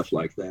sell stuff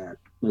like that.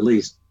 At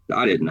least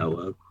I didn't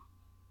know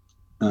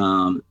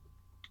of.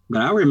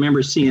 But I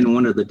remember seeing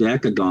one of the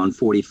Decagon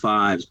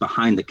 45s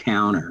behind the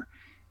counter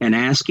and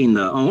asking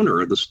the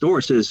owner of the store,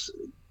 says,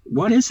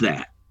 "What is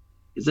that?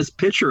 Is this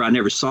picture I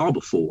never saw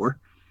before?"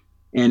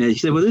 And he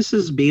said, "Well, this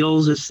is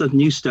Beatles. It's the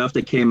new stuff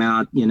that came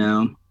out, you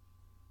know.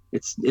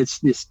 It's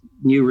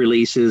new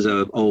releases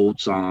of old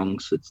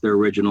songs. It's their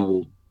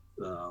original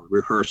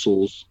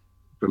rehearsals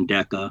from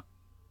Decca."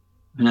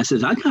 And I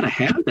said, "I gotta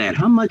have that.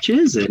 How much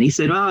is it?" And he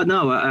said, "Oh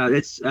no, I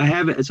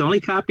have it. It's the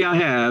only copy I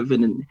have,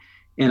 and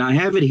I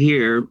have it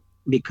here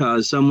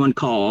because someone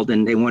called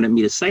and they wanted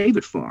me to save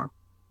it for them."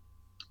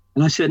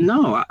 And I said,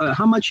 "No,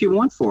 how much you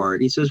want for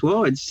it?" He says,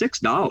 "Well, it's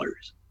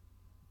 $6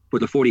 for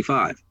the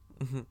 45."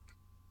 Mm-hmm.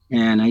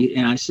 And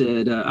I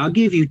said, "I'll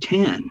give you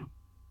 10."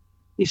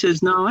 He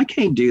says, "No, I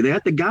can't do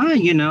that. The guy,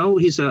 you know,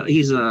 he's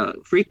a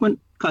frequent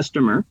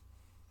customer."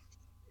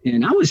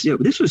 And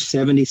this was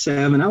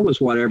 77. I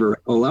was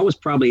whatever. Oh, I was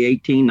probably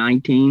 18,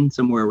 19,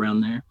 somewhere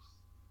around there.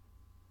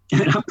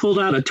 And I pulled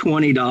out a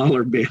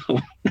 $20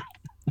 bill.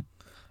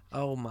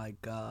 Oh my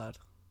God.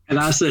 And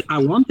I said, "I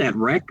want that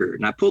record."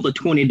 And I pulled a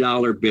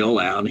 $20 bill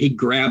out, and he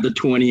grabbed the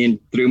 20 and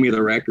threw me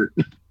the record.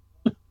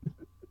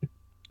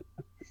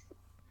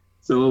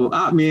 So,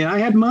 I mean, I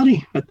had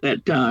money at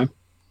that time.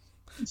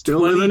 Still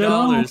living it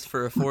all. $20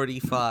 for a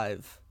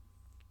 45.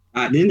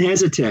 I didn't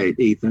hesitate,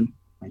 Ethan.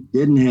 I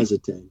didn't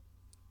hesitate.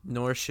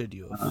 Nor should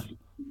you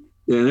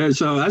have.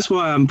 So that's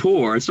why I'm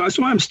poor. So that's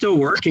why I'm still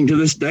working to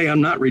this day.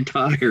 I'm not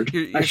retired.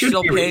 You're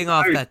still paying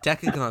off that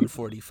Decagon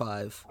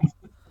 45.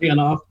 Paying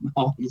off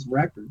all these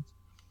records.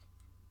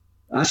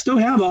 I still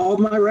have all of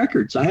my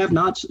records. I have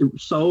not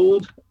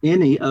sold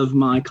any of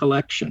my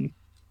collection.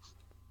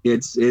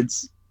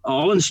 It's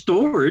all in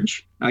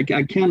storage. I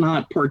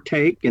cannot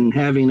partake in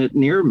having it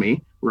near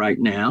me right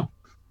now.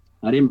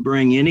 I didn't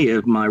bring any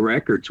of my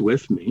records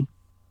with me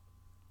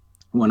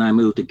when I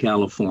moved to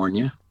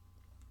California.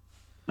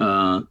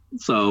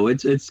 So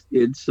it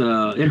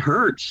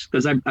hurts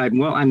because I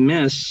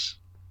miss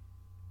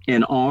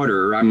an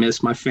order. I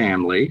miss my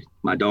family.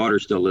 My daughter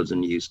still lives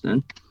in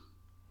Houston.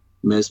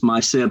 Miss my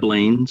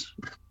siblings,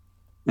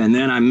 and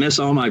then I miss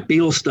all my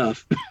Beatles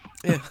stuff.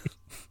 Yeah.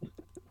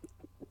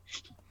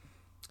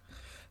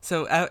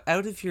 So out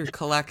of your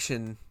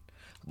collection,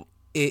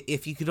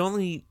 if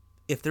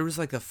there was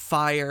like a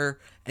fire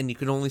and you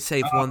could only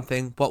save one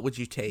thing, what would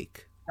you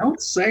take?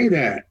 Don't say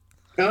that.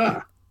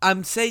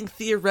 I'm saying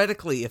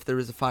theoretically, if there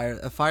was a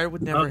fire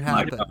would never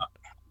happen.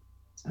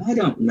 I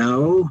don't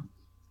know.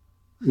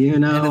 You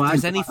know, and if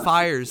there's any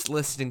fires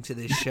listening to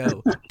this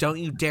show, don't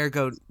you dare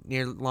go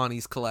near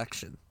Lonnie's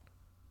collection.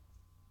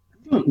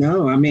 I don't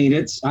know. I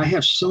mean, I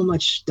have so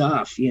much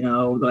stuff, you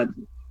know, but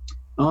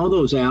all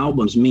those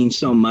albums mean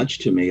so much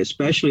to me,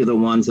 especially the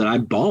ones that I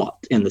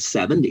bought in the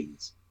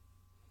 70s.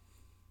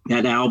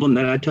 That album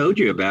that I told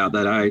you about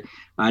that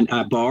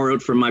I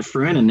borrowed from my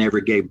friend and never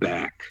gave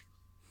back,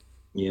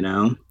 you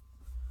know.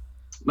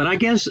 But I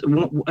guess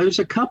there's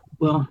a couple,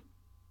 well,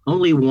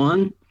 only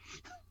one.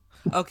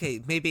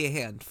 Okay, maybe a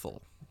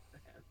handful.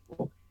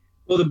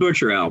 Well, the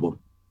Butcher album,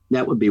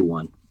 that would be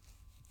one.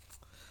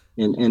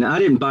 And I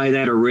didn't buy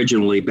that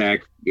originally back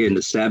in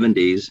the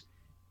 70s.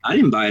 I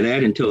didn't buy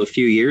that until a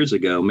few years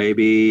ago,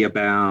 maybe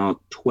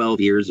about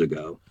 12 years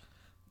ago.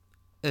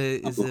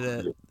 Is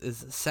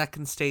it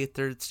second state,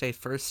 third state,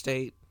 first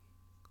state?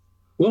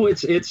 Well,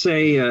 it's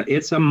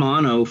a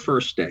mono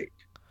first state.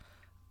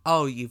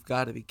 Oh, you've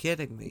got to be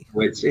kidding me!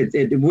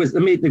 It was.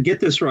 Let me get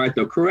this right,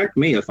 though. Correct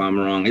me if I'm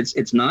wrong.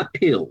 It's not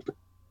peeled,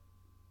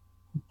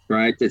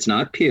 right? It's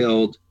not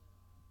peeled.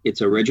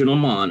 It's original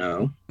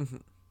mono, mm-hmm.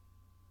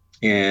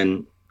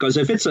 And because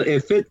if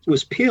it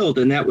was peeled,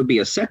 then that would be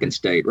a second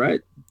state,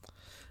 right?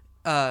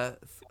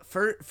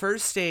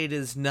 First state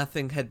is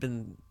nothing had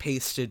been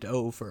pasted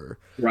over.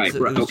 Right, so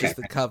right. It was Okay. just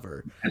the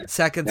cover.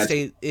 Second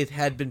state, it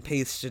had been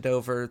pasted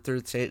over.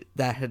 Third state,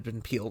 that had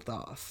been peeled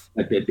off.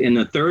 And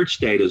the third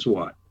state is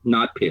what?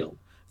 Not peeled.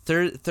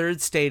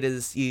 Third state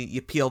is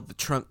you peeled the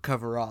trunk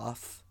cover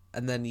off,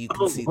 and then you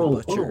can see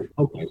the Butcher.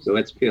 Okay, so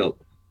that's peeled.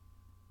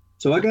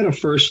 So I got a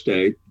first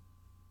state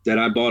that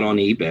I bought on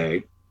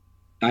eBay.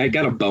 I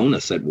got a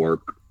bonus at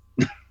work.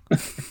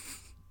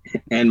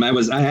 And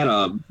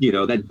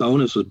that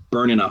bonus was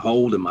burning a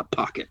hole in my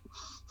pocket.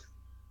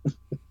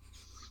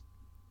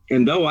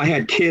 And though I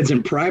had kids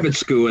in private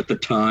school at the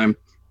time,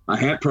 I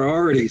had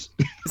priorities.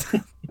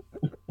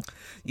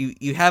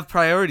 You have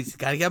priorities. You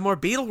got to get more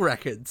Beatle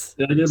records.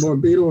 Got to get more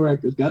Beatle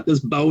records. Got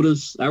this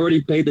bonus. I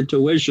already paid the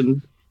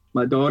tuition,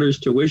 my daughter's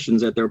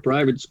tuitions at their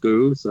private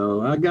school,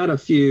 so I got a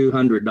few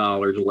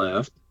 $100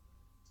 left.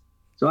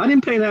 So I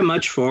didn't pay that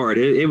much for it.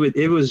 It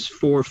was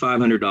 $400 or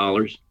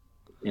 $500.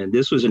 And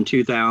this was in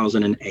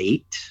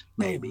 2008,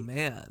 maybe. Oh,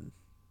 man.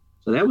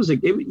 So that was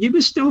it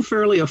was still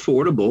fairly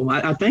affordable.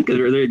 I think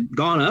they've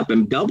gone up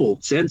and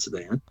doubled since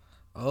then.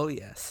 Oh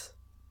yes.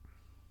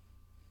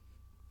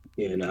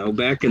 You know,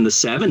 back in the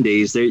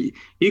 70s,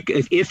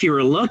 if you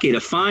were lucky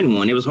to find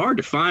one, it was hard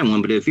to find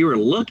one, but if you were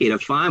lucky to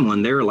find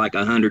one, they were like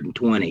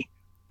 $120,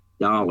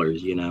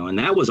 you know, and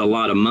that was a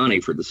lot of money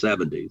for the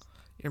 70s.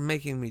 You're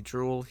making me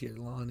drool here,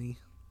 Lonnie.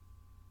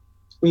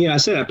 Well, yeah, I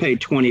said I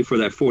paid 20 for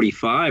that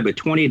 45, but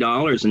 $20 in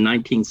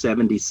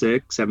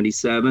 1976,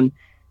 77,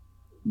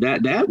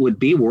 that would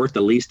be worth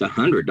at least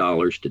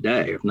 $100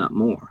 today, if not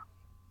more.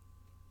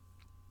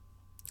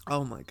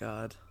 Oh my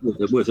God.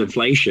 With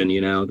inflation,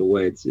 you know, the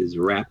way it's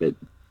rapid.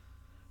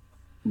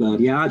 But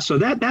yeah, so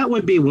that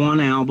would be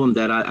one album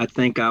that I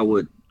think I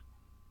would,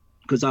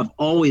 because I've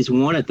always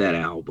wanted that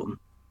album.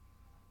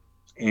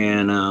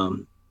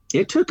 And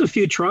it took a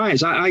few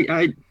tries.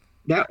 I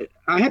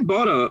had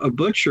bought a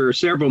Butcher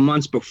several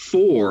months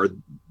before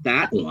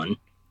that one,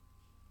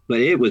 but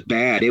it was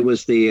bad. It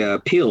was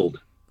the Peeled,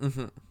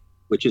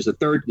 which is the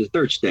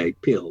third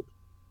state, Peeled.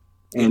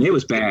 And it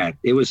was bad.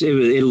 It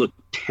looked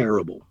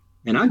terrible.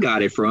 And I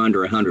got it for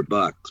under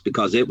 $100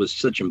 because it was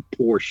such in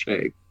poor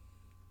shape.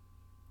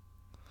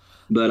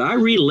 But I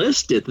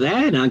relisted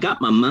that and I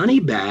got my money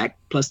back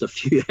plus a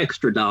few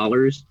extra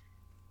dollars.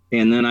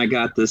 And then I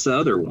got this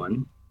other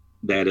one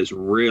that is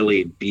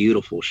really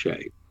beautiful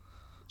shape.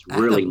 It's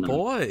really nice.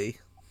 Boy.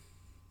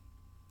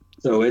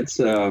 So it's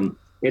in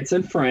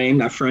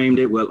frame. I framed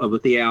it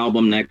with the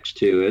album next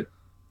to it.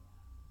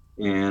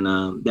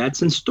 And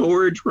that's in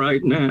storage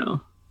right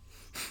now.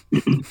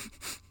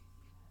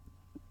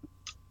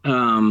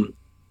 I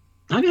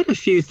got a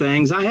few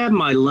things. I have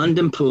my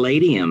London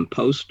Palladium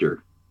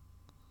poster.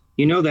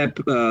 You know that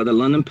the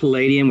London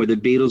Palladium where the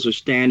Beatles are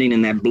standing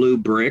in that blue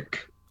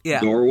brick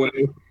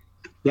doorway?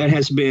 That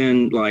has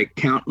been like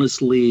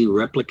countlessly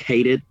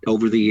replicated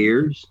over the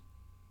years.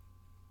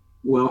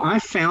 Well, I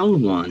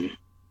found one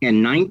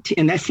in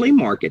that flea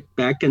market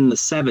back in the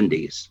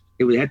 70s.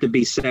 It would have to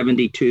be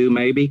 72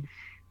 maybe.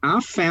 I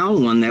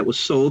found one that was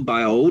sold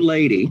by an old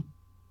lady.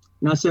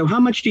 And I said, well, how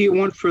much do you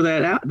want for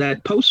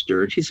that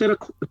poster? And she said,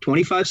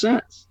 25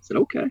 cents. I said,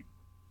 okay.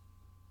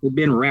 It's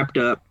been wrapped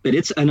up, but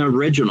it's an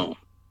original.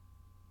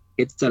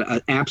 It's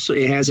an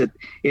absolute. It has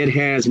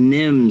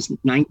NIMS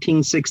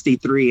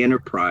 1963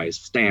 Enterprise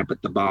stamp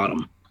at the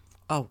bottom.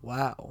 Oh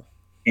wow!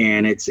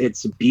 And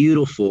it's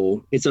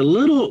beautiful. It's a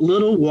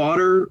little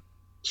water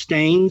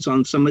stains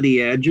on some of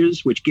the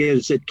edges, which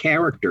gives it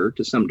character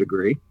to some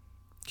degree.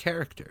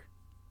 Character,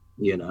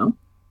 you know.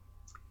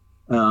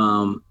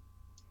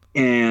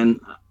 And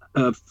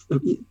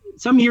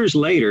some years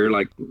later,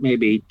 like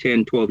maybe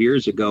 10, 12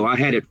 years ago, I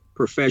had it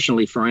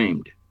professionally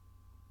framed.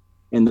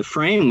 And the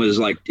frame was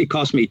like, it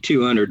cost me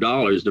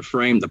 $200 to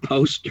frame the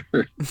poster.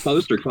 The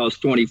poster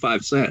cost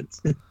 25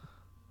 cents.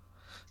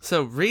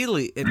 So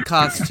really, it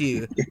cost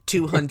you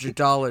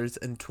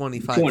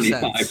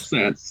 $200.25.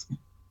 cents.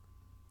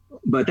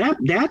 But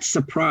that's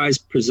a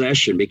prized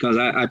possession because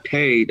I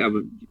paid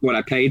what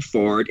I paid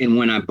for it. And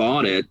when I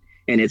bought it,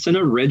 and it's an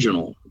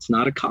original, it's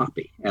not a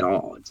copy at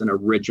all. It's an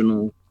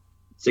original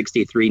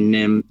 63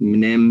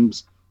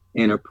 NIMS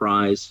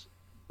Enterprise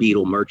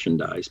Beatle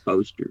merchandise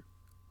poster.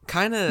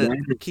 Kind of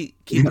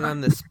keeping on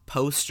this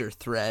poster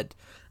thread,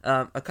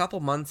 a couple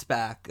months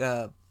back,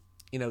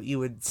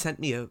 you had sent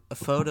me a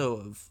photo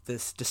of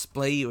this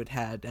display you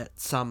had at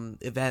some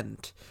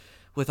event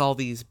with all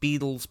these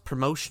Beatles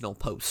promotional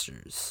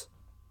posters.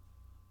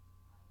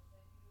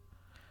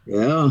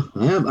 Yeah,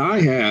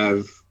 I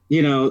have.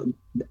 You know,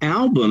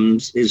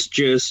 albums is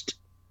just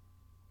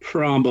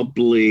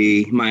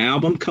probably, my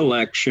album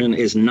collection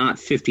is not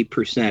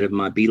 50% of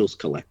my Beatles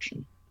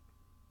collection.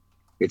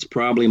 It's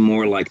probably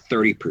more like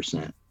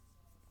 30%.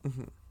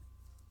 Mm-hmm.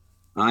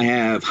 I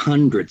have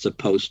hundreds of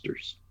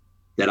posters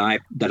that I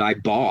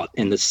bought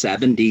in the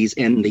 70s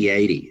and the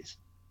 80s.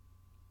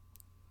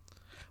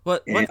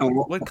 What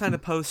kind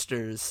of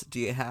posters do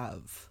you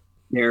have?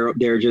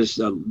 They're just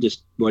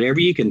whatever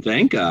you can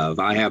think of.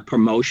 I have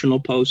promotional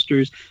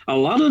posters. A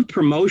lot of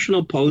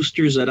promotional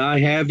posters that I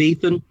have,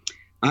 Ethan,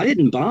 I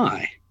didn't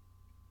buy.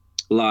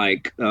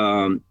 Like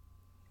in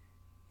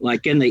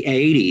the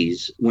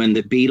 80s when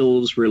the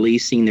Beatles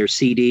releasing their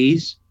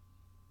CDs,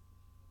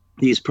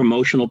 these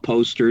promotional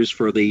posters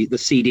for the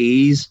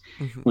CDs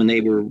when they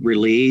were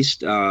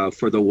released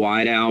for the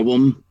White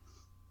Album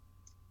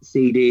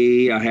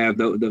CD. I have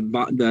in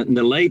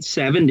the late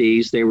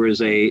 70s, there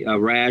was a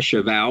rash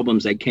of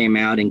albums that came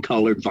out in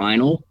colored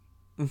vinyl,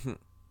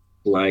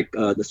 like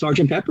the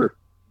Sgt. Pepper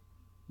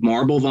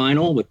marble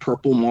vinyl with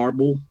purple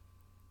marble.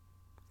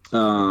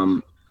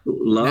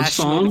 Love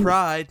Song.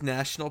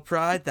 National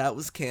Pride, that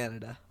was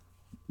Canada.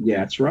 Yeah,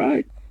 that's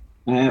right.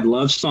 I have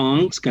Love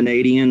Songs,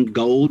 Canadian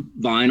gold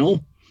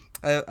vinyl.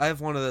 I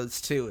have one of those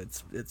too.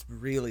 It's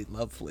really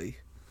lovely.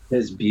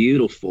 It's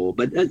beautiful.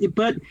 But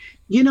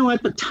you know,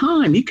 at the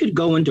time, you could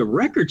go into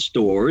record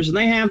stores and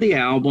they have the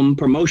album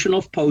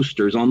promotional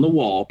posters on the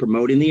wall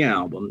promoting the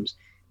albums.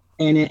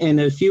 And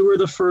if you were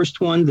the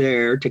first one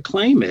there to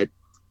claim it,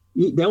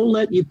 they'll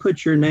let you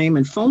put your name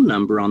and phone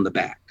number on the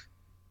back.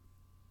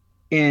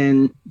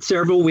 And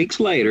several weeks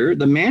later,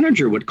 the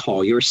manager would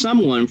call you, or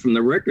someone from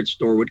the record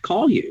store would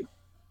call you.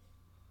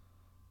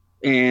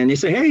 And they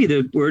say, "Hey,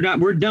 we're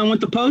done with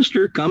the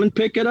poster. Come and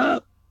pick it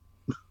up."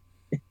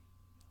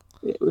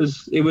 It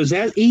was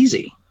that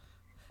easy.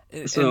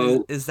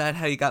 So is that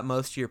how you got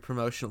most of your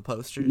promotional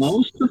posters?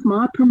 Most of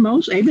my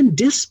promotion, even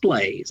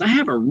displays. I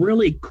have a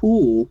really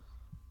cool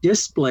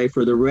display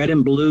for the Red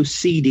and Blue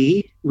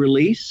CD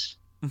release.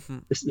 Mm-hmm.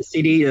 The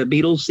CD,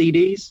 Beatles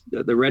CDs,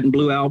 the Red and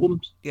Blue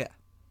albums. Yeah.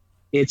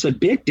 It's a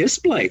big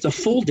display. It's a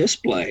full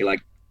display,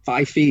 like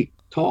 5 feet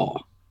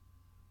tall.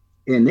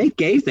 And they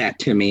gave that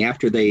to me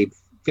after they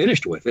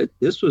finished with it.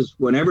 This was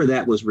whenever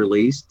that was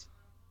released.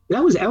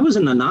 That was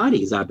in the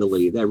 90s, I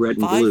believe, that Red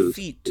and Blue. 5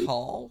 feet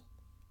tall?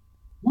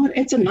 What?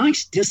 It's a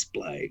nice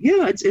display.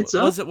 Yeah, it's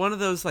Was it one of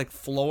those like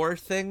floor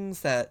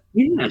things that?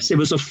 Yes, it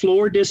was a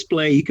floor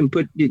display. You can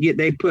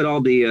they put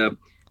all the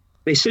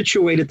they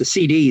situated the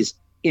CDs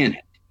in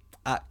it.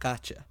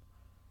 Gotcha.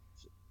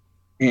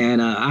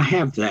 And I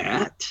have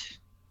that.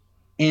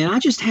 And I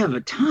just have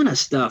a ton of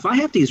stuff. I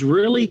have these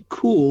really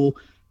cool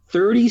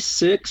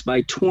 36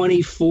 by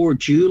 24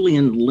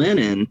 Julian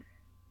Lennon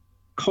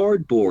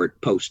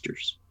cardboard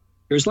posters.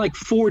 There's like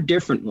 4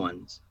 different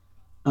ones.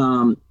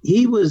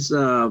 These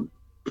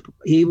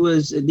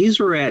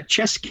were at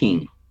Chess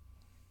King.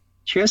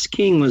 Chess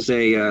King was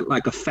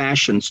like a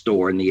fashion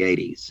store in the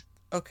 80s.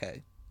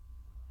 Okay.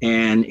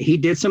 And he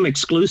did some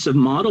exclusive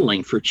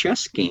modeling for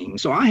Chess King.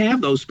 So I have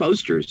those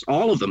posters,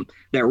 all of them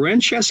that were in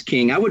Chess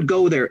King. I would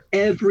go there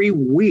every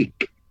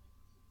week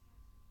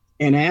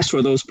and ask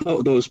for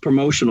those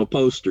promotional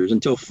posters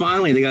until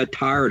finally they got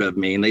tired of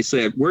me and they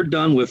said, "We're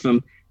done with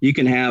them. You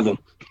can have them."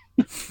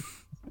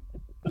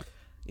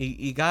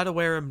 You got to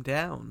wear them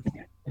down.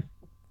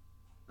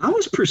 I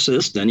was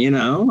persistent,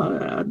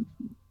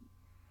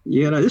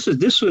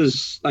 This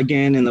was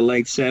again in the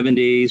late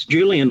 70s.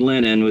 Julian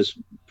Lennon was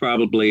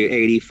probably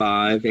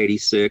 85,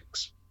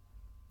 86,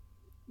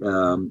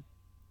 in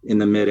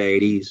the mid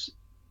 80s.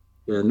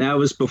 And that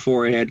was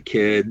before I had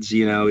kids,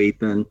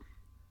 Ethan.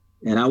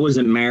 And I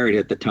wasn't married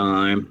at the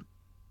time.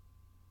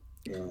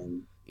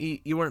 And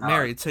you weren't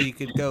married, so you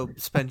could go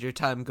spend your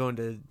time going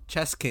to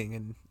Chess King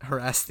and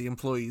harass the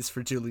employees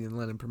for Julian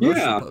Lennon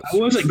promotion posters. I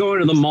wasn't going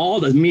to the mall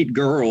to meet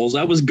girls.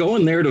 I was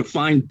going there to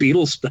find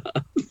Beatles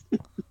stuff.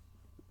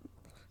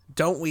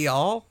 Don't we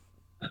all?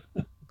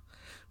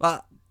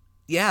 Well,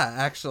 yeah,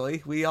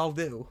 actually, we all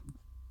do.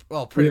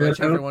 Well, pretty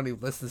much everyone who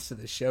listens to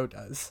this show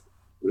does.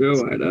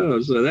 Oh, I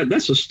know. So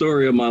that's the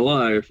story of my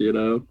life,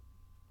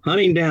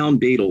 hunting down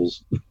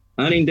Beatles,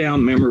 hunting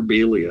down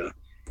memorabilia.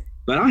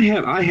 But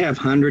I have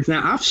hundreds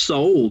now. I've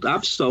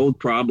sold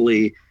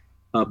probably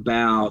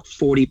about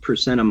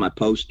 40% of my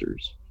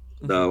posters,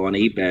 though, on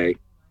eBay,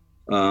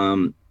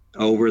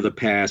 over the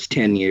past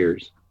 10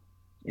 years.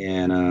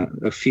 And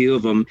a few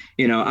of them,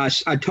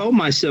 I told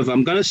myself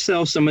I'm going to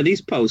sell some of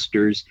these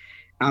posters.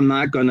 I'm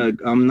not going to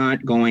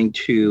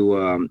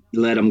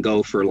let them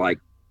go for like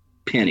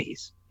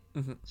pennies.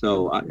 Mm-hmm.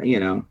 So,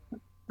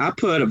 I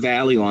put a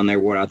value on there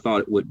what I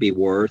thought it would be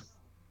worth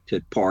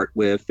to part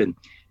with. And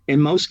in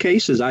most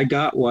cases, I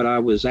got what I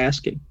was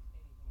asking.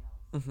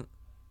 Mm-hmm.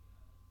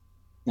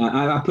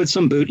 I put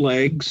some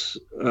bootlegs.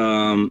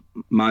 I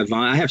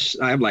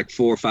have like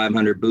 400 or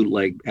 500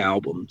 bootleg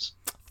albums.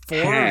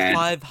 400 or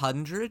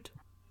 500?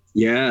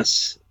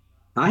 Yes,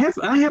 I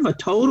have a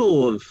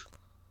total of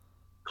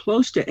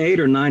close to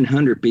 800 or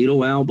 900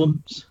 Beatle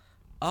albums.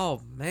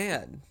 Oh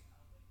man!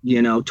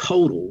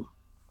 Total.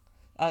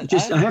 I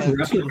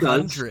have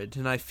 200,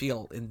 and I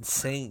feel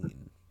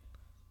insane.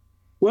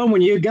 Well,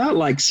 when you got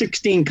like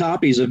 16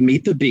 copies of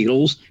Meet the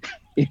Beatles,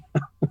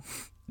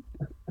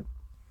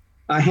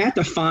 I had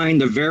to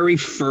find the very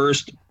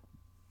first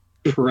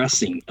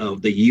pressing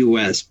of the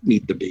U.S.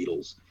 Meet the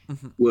Beatles.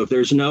 Mm-hmm. Well,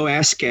 there's no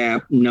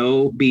ASCAP,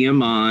 no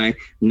BMI,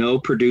 no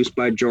produced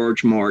by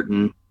George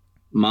Martin,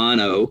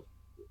 mono,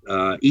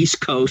 East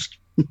Coast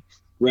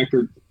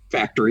record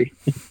factory.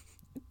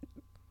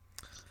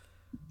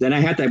 Then I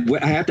have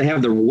to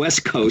have the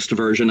West Coast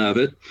version of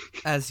it.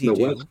 As you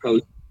do. The West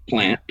Coast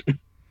plant.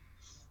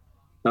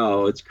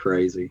 Oh, it's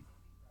crazy.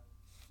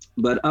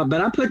 But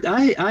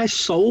I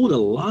sold a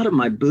lot of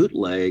my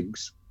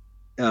bootlegs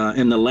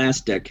in the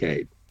last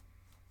decade.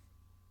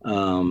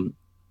 Because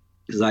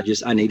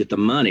I needed the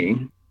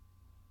money.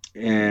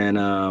 And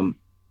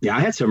I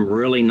had some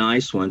really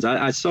nice ones.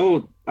 I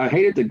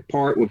hated to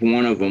part with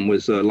one of them,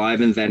 was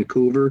Live in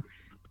Vancouver.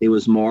 It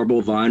was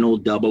marble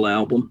vinyl double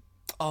album.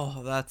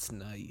 Oh, that's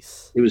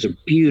nice. It was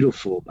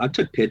I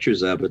took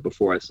pictures of it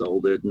before I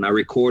sold it, and I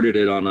recorded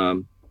it I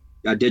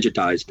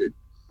digitized it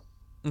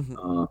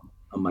on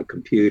my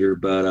computer.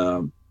 But,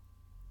 I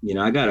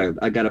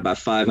got about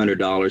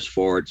 $500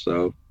 for it.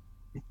 So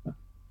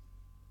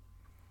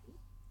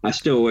I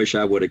still wish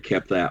I would have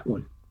kept that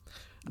one.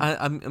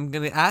 I'm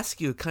going to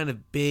ask you a kind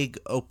of big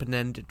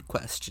open-ended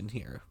question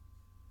here.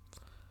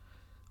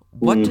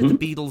 What did the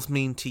Beatles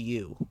mean to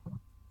you?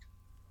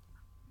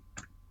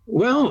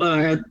 Well,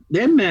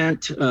 that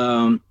meant,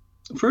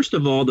 first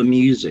of all, the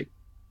music.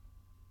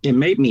 It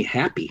made me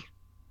happy.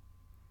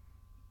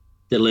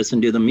 to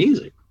listen to the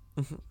music.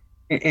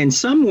 And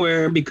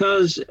somewhere,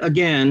 because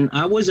again,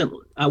 I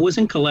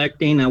wasn't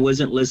collecting, I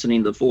wasn't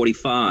listening to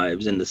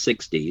 45s in the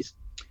 60s,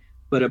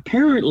 but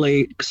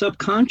apparently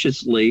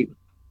subconsciously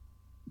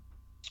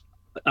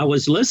I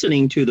was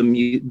listening to the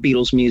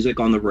Beatles music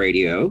on the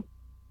radio.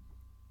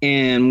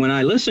 And when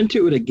I listened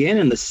to it again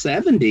in the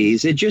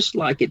 70s, it just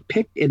like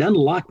it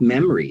unlocked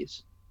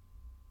memories.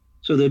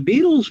 So the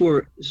Beatles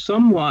were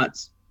somewhat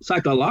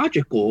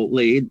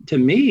psychologically, to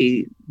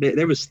me,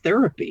 there was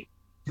therapy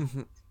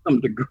to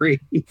some degree.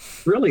 It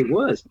really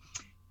was.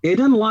 It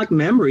unlocked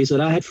memories that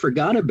I had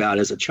forgot about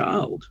as a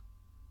child.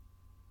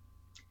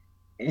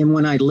 And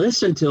when I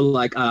listened to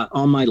like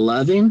All My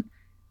Loving,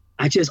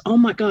 I just, oh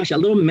my gosh, a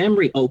little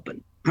memory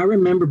opened. I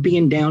remember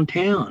being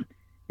downtown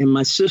and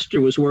my sister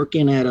was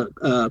working at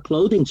a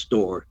clothing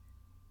store.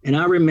 And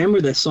I remember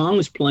that song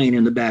was playing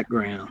in the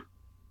background.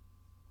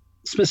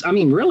 I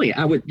mean, really,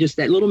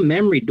 that little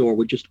memory door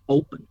would just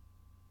open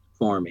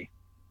for me.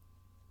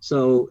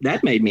 So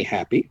that made me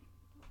happy.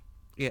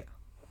 Yeah.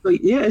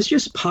 But yeah, it's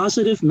just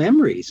positive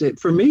memories.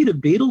 For me, the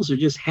Beatles are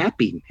just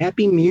happy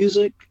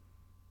music,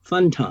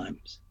 fun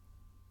times.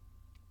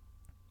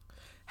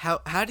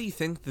 How do you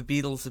think the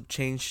Beatles have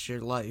changed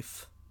your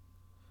life?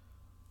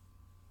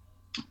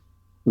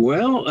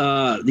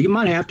 Well, you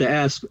might have to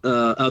ask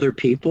other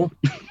people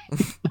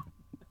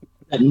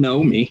that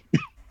know me,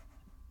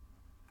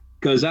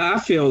 because I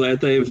feel that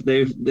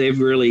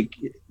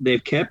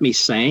they've kept me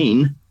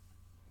sane.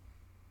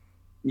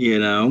 You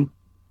know,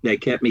 they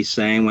kept me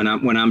sane when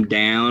I'm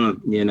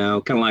down. You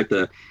know, kind of like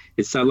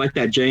it's like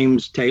that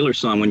James Taylor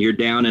song, when you're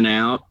down and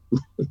out,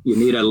 you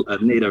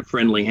need a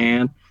friendly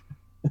hand.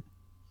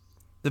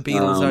 The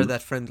Beatles are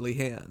that friendly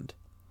hand.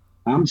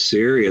 I'm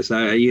serious.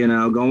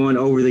 Going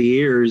over the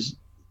years,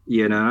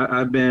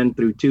 I've been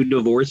through 2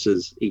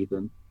 divorces,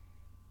 Ethan,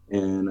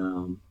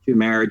 and 2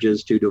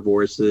 marriages, 2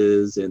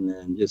 divorces, and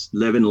then just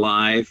living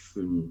life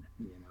and,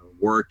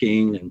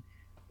 working. And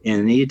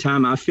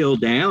anytime I feel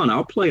down,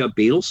 I'll play a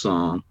Beatles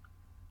song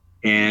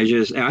and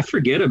I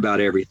forget about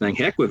everything,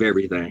 heck with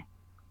everything,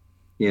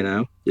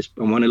 just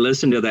I want to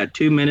listen to that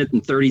 2-minute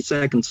and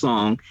 30-second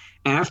song.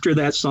 After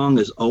that song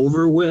is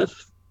over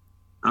with,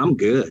 I'm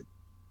good.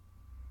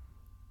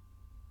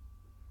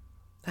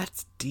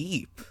 That's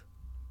deep.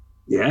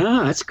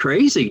 Yeah, that's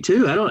crazy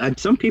too.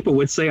 Some people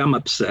would say I'm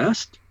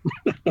obsessed.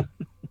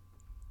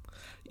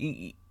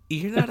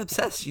 You're not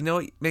obsessed. You know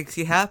what makes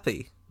you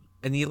happy,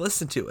 and you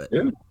listen to it.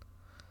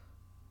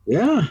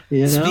 Yeah.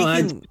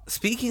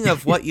 Speaking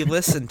of what you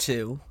listen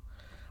to,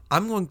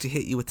 I'm going to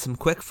hit you with some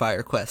quick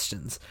fire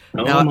questions.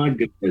 Oh my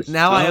goodness!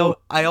 Now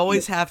I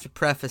always have to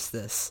preface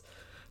this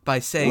by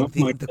saying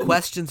the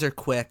questions are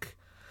quick.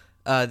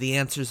 The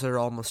answers are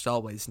almost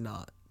always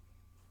not.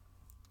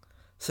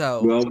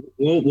 So, well,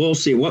 we'll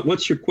see.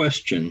 What's your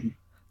question,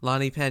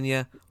 Lonnie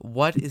Pena?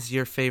 What is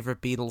your favorite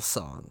Beatles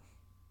song?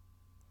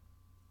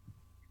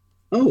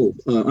 Oh,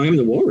 I Am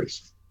the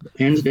Walrus,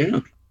 hands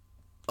down.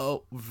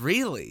 Oh,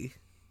 really?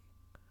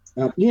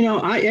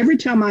 Every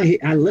time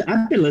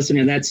I've been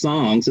listening to that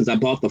song since I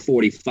bought the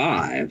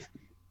 45,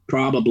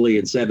 probably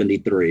in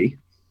 '73.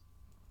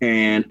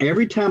 And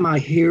every time I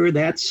hear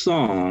that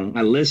song,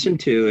 I listen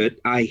to it,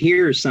 I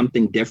hear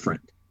something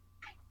different.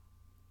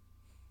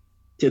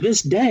 To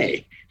this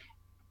day,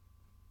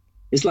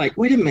 it's like,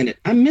 wait a minute,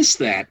 I missed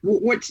that.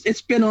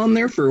 It's been on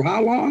there for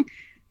how long?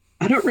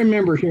 I don't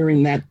remember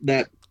hearing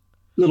that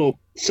little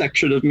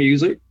section of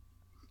music.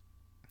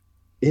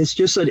 It's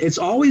just it's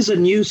always a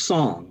new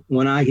song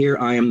when I hear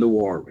I Am the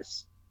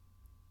Walrus.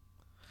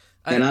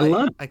 And I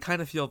love it. I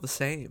kind of feel the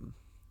same.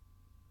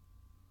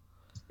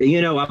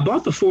 I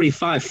bought the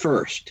 45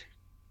 first.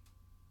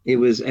 It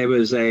was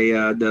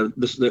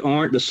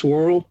the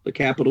swirl, the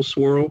Capitol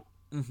swirl.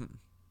 Mm-hmm.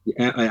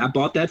 I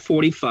bought that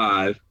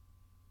 45,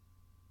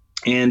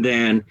 and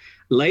then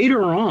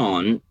later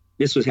on,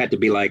 had to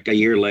be like a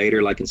year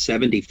later, like in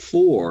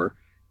 '74,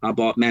 I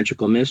bought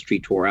Magical Mystery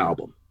Tour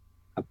album.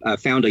 I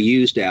found a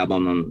used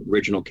album on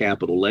original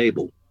Capitol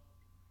label,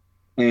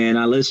 and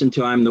I listened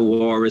to I'm the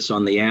Walrus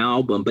on the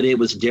album, but it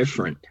was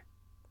different.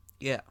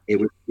 Yeah, it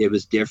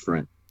was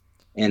different.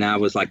 And I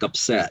was like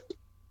upset.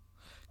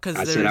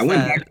 Because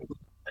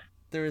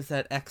there was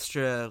that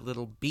extra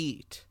little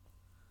beat.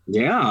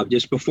 Yeah,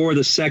 just before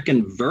the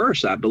second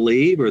verse, I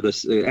believe, or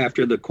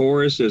after the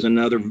chorus, there's a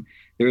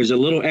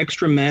little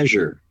extra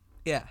measure.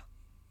 Yeah.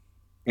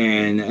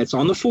 And it's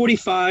on the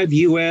 45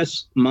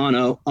 US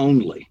mono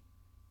only.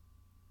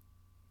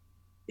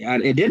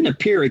 It didn't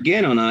appear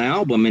again on an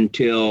album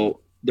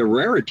until the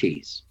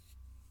Rarities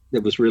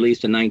that was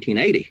released in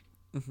 1980.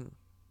 Mm-hmm.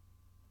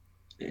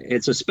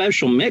 It's a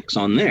special mix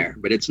on there,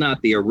 but it's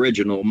not the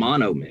original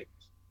mono mix.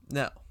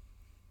 No.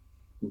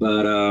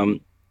 But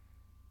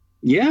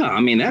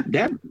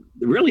that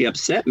really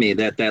upset me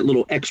that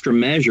little extra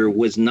measure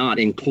was not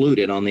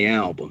included on the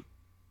album.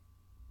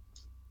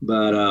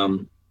 But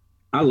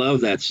I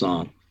love that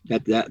song.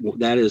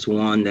 That is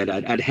one that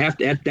I'd have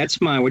to. That's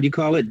my, what do you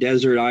call it?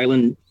 Desert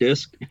Island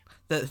disc.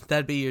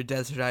 That'd be your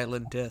Desert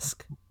Island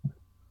disc.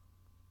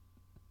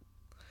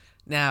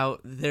 Now,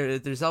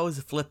 there's always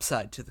a flip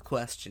side to the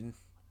question.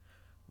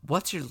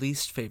 What's your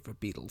least favorite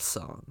Beatles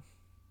song?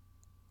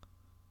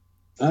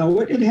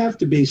 It'd have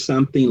to be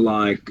something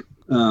like,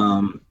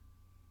 I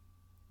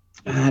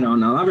don't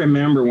know. I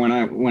remember when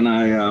I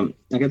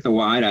got the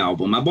White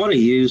Album. I bought a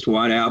used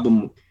White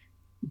Album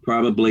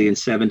probably in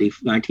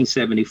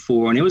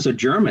 1974, and it was a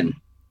German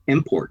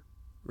import.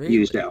 Really?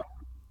 Used album.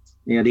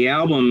 Yeah, the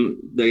album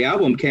the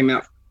album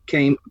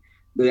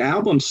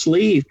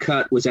sleeve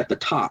cut was at the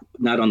top,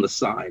 not on the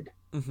side.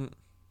 Mm-hmm.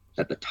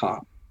 At the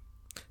top.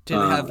 Did it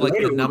have like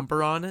the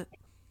number on it?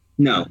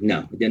 No,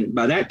 it didn't.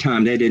 By that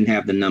time, they didn't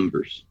have the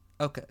numbers.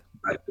 Okay.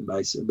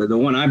 But the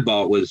one I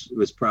bought was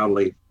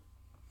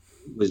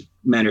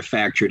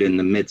manufactured in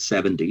the mid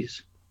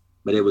 '70s,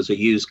 but it was a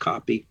used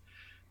copy.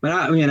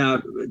 But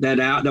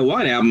the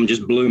White Album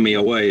just blew me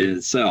away in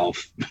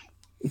itself,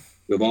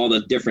 with all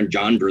the different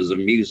genres of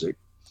music.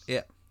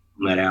 Yeah.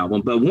 On that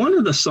album, but one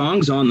of the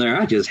songs on there,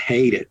 I just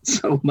hate it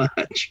so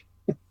much,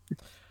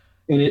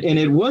 and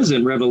it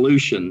wasn't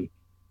Revolution,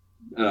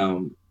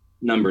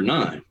 number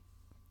 9.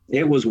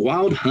 It was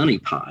Wild Honey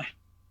Pie.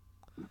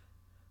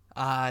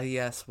 Ah,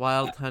 yes,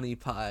 Wild Honey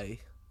Pie.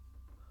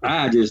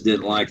 I just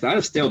didn't like that.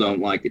 I still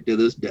don't like it to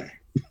this day.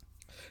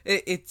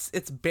 It's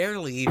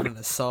barely even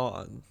a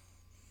song.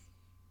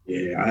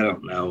 Yeah, I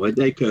don't know.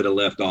 They could have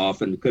left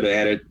off and could have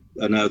added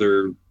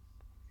another,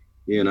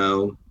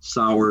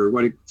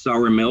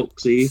 sour milk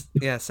sea.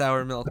 Yeah,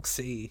 sour milk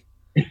sea.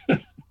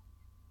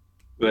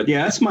 But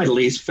yeah, that's my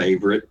least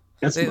favorite.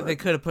 They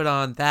could have put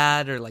on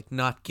that or like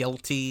Not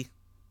Guilty.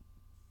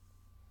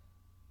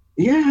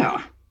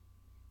 Yeah,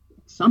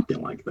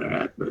 something like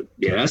that. But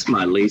yeah, that's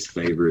my least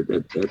favorite.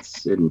 I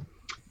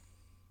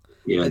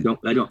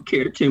don't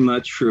care too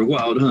much for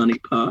Wild Honey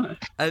Pie.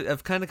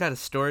 I've kind of got a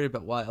story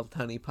about Wild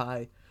Honey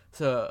Pie.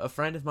 So a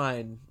friend of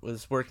mine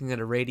was working at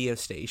a radio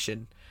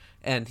station,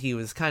 and he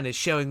was kind of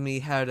showing me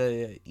how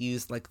to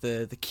use like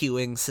the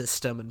queuing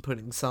system and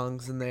putting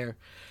songs in there.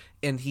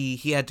 And he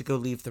had to go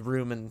leave the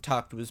room and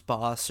talk to his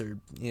boss or,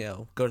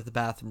 go to the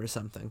bathroom or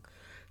something.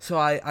 So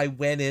I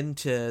went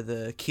into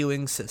the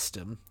queuing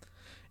system,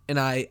 and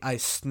I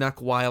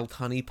snuck Wild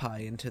Honey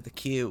Pie into the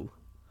queue.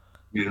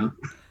 Yeah.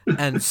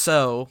 And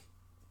so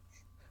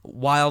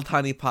Wild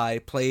Honey Pie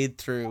played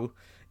through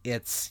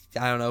its,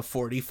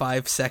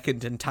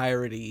 45-second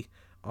entirety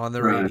on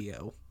the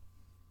radio.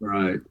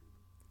 Right.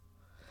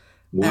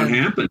 What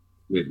happened?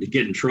 Did you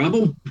get in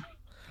trouble?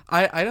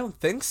 I don't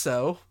think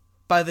so.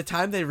 By the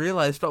time they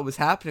realized what was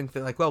happening,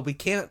 they're like, well, we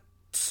can't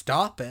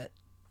stop it.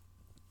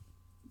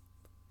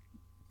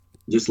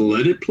 Just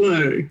let it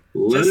play.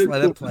 Let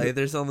it play.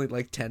 There's only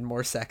like 10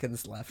 more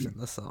seconds left in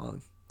the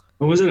song.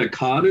 Oh, was it a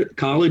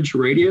college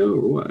radio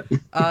or what?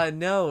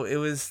 No, it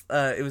was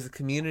a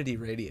community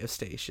radio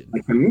station.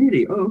 A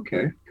community? Oh,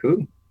 okay.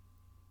 Cool.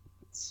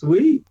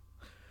 Sweet.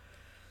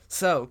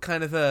 So,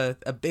 kind of a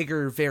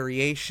bigger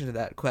variation of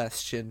that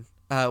question.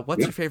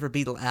 What's your favorite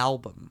Beatle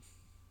album?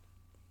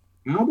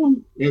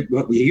 Album?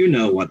 You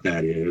know what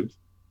that is.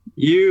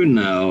 You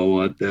know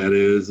what that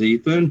is,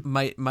 Ethan.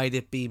 Might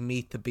it be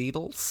Meet the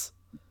Beatles?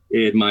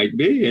 It might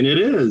be, and it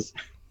is.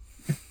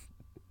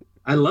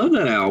 I love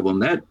that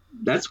album.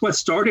 That's what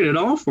started it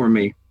all for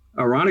me.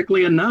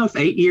 Ironically enough,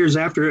 8 years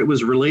after it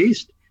was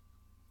released,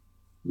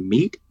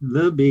 Meet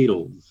the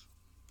Beatles.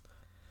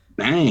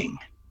 Bang.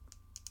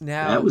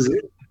 Now, that was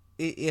it.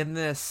 In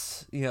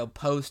this,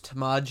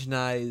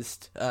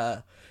 post-homogenized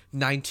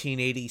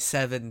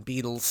 1987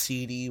 Beatles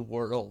CD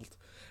world,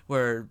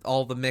 where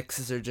all the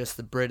mixes are just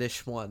the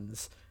British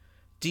ones,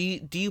 do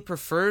you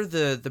prefer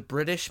the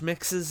British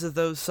mixes of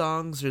those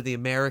songs or the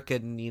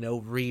American,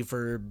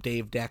 reverb,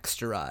 Dave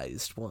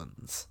Dexterized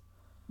ones?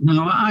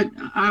 No, I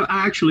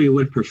actually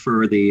would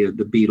prefer the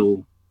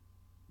Beatle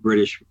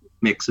British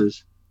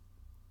mixes,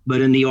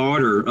 but in the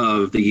order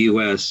of the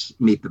U.S.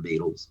 Meet the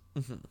Beatles,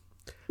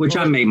 which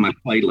I made my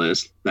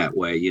playlist that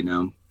way,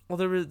 Well,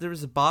 there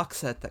was a box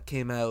set that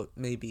came out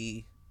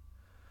maybe.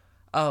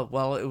 Oh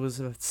well, it was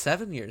about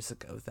 7 years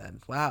ago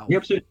then. Wow.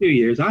 Yep, so 2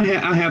 years. I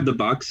have the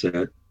box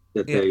set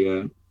that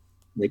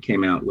they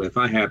came out with.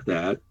 I have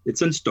that.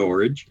 It's in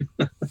storage,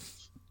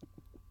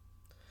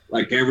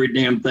 like every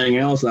damn thing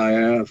else I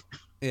have.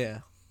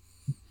 Yeah.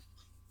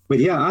 But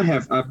yeah,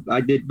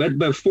 I did. But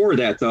before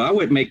that, though, I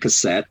would make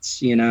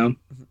cassettes,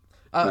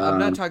 I'm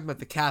not talking about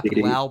the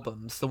Capitol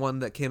albums, the one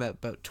that came out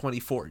about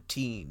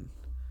 2014.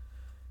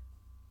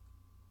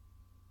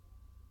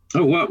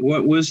 Oh, what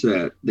was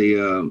that?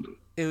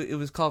 It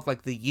was called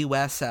like the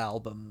U.S.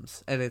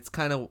 albums, and it's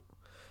kind of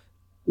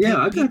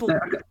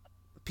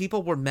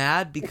people were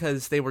mad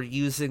because they were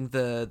using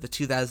the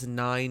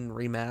 2009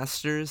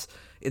 remasters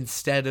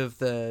instead of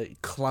the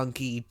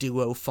clunky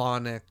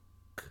duophonic,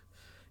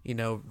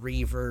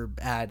 reverb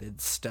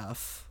added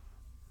stuff.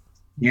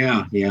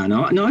 Yeah,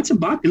 no, it's a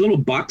little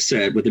box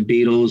set with the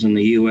Beatles and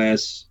the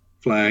U.S.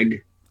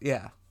 flag.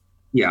 Yeah,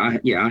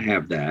 I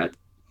have that.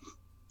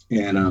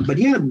 And but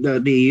yeah,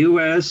 the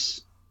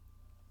U.S.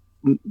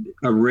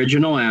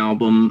 original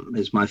album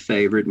is my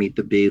favorite, Meet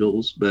the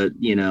Beatles. But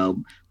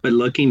but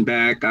looking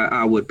back,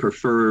 I would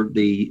prefer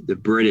the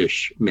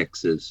British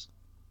mixes,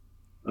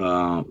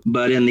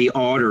 but in the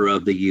order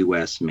of the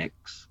U.S.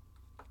 mix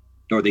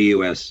or the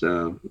U.S.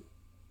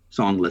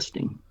 Song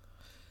listing.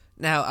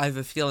 Now, I have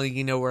a feeling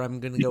you know where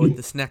I'm going to go with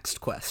this next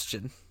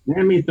question.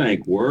 Let me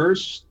think.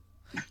 Worst?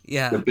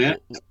 Yeah.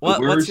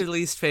 What's your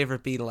least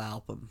favorite Beatle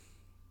album?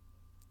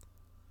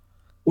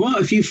 Well,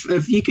 if you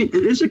can,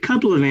 there's a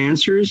couple of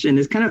answers, and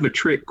it's kind of a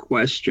trick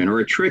question or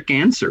a trick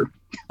answer.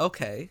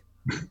 Okay.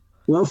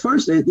 Well,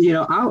 first, I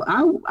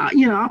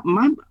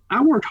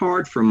worked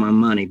hard for my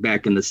money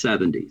back in the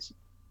 70s.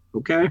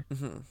 Okay.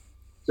 Mm-hmm.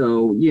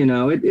 So,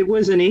 it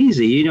wasn't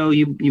easy.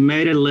 You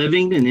made a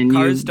living, and then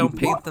cars don't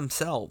paint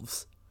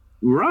themselves.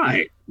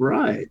 Right.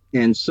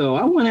 And so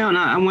I went out and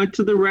I went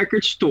to the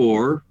record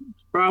store,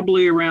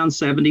 probably around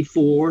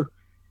 74,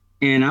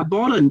 and I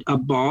bought an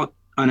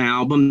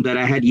album that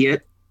I had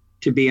yet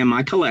to be in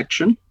my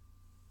collection,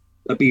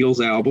 a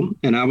Beatles album,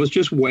 and I was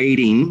just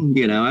waiting.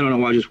 I don't know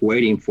what I was just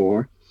waiting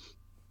for,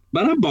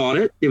 but I bought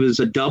it. It was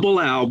a double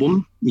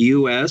album,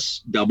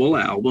 U.S. double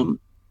album.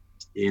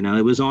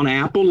 It was on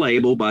Apple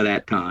label by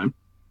that time.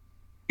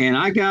 And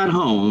I got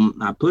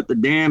home, I put the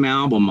damn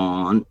album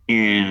on,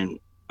 and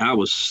I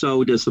was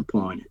so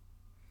disappointed.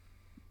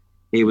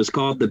 It was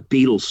called The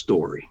Beatles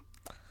Story.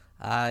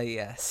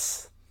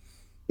 Yes.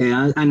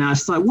 And I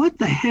thought, what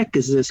the heck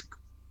is this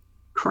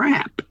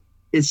crap?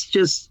 It's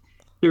just,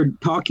 they're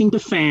talking to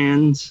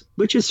fans,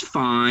 which is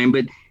fine,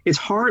 but it's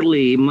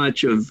hardly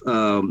much of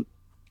an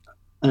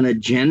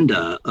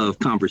agenda of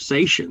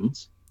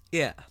conversations.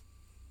 Yeah.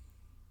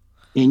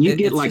 And you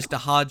get it's just a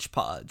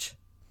hodgepodge.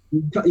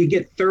 You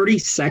get 30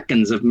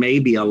 seconds of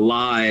maybe a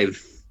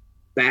live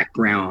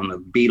background of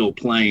Beatle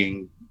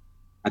playing.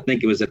 I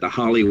think it was at the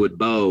Hollywood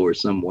Bowl or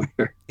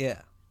somewhere.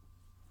 Yeah.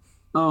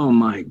 Oh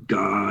my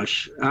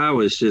gosh. I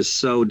was just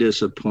so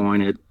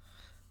disappointed.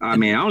 I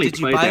mean, I only Did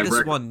you buy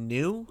this one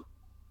new?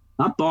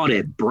 I bought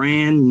it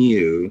brand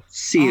new,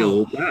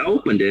 sealed. Oh. I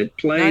opened it,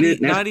 played it.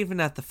 Not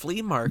even at the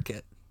flea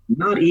market.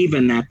 Not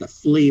even at the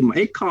flea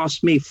market. It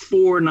cost me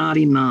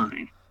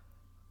 $4.99.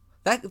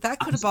 That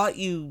could have bought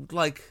you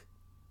like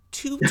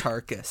 2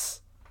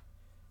 Tarkus.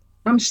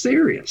 I'm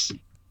serious.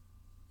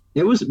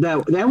 It was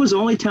that was the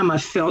only time I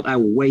felt I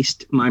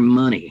waste my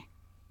money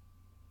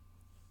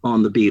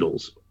on the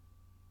Beatles.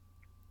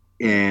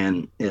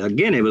 And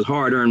again, it was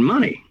hard-earned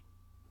money.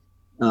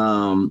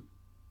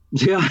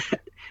 Yeah,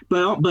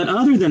 but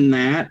other than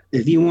that,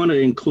 if you want to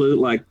include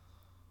like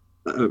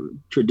a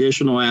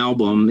traditional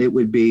album, it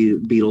would be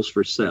Beatles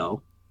for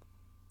Sale.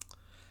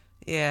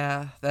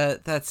 Yeah,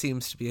 that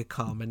seems to be a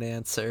common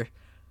answer.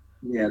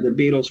 Yeah, the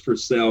Beatles for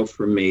Sale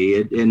for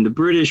me. And the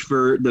British,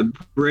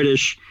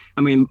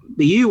 I mean,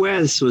 the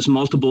U.S. was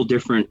multiple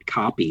different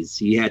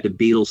copies. You had the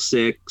Beatles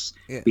 6,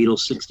 yeah. Beatles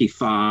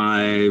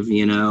 65,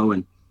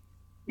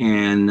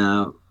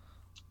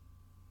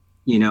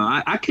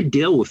 I could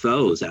deal with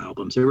those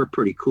albums. They were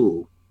pretty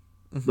cool.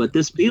 Mm-hmm. But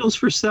this Beatles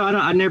for Sale,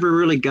 I never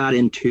really got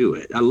into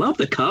it. I love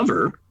the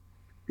cover.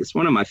 It's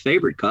one of my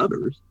favorite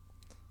covers.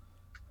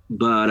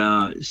 But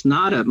it's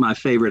not my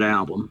favorite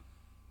album,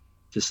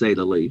 to say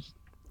the least.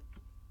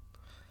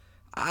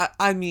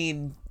 I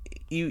mean,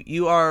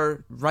 you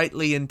are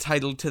rightly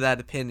entitled to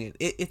that opinion.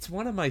 It's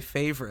one of my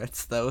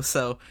favorites, though,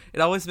 so it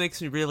always makes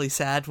me really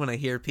sad when I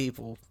hear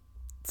people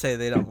say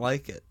they don't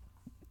like it.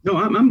 No,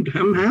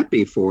 I'm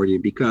happy for you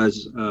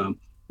because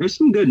there's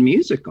some good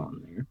music on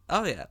there.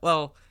 Oh yeah,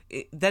 well,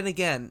 then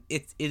again,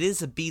 it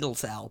is a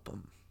Beatles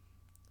album.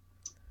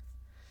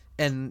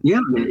 And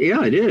yeah,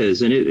 it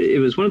is, and it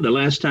was one of the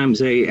last times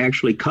they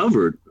actually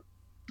covered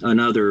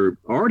another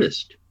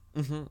artist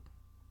on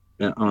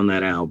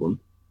that album.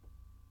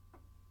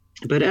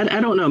 But I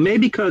don't know,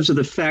 maybe because of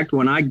the fact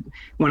when I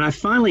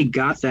finally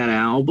got that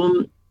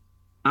album,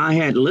 I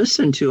had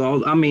listened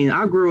to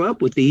I grew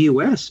up with the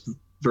U.S.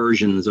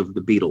 versions of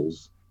the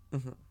Beatles,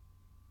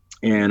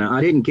 and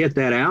I didn't get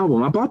that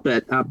album. in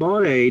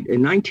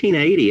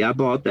 1980. I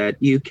bought that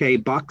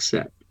UK box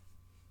set.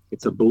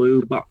 It's a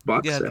blue box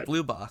set. Yeah, the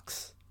blue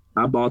box.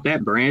 I bought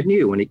that brand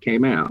new when it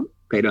came out.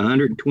 Paid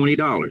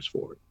 $120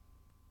 for it.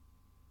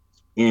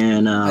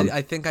 And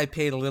I think I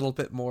paid a little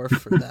bit more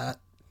for that.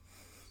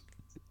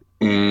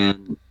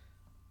 and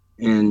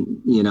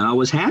I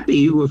was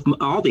happy with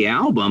all the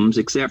albums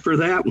except for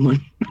that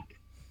one.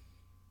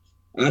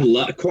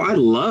 I quite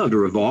loved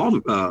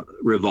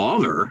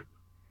Revolver.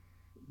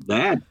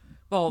 That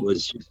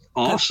was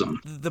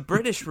awesome. The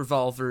British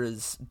Revolver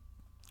is.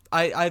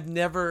 I've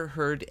never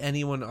heard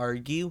anyone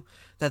argue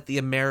that the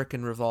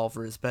American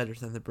Revolver is better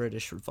than the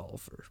British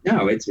Revolver.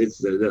 No, it's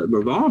the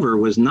Revolver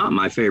was not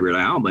my favorite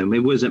album.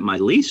 It wasn't my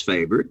least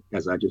favorite,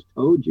 as I just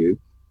told you,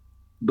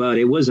 but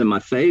it wasn't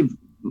my favorite.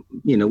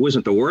 It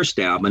wasn't the worst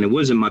album. It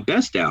wasn't my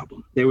best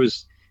album. There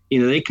was,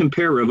 they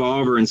compare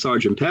Revolver and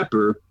Sgt.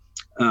 Pepper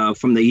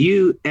from the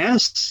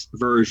U.S.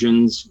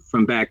 versions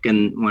from back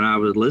when I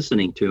was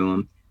listening to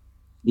them.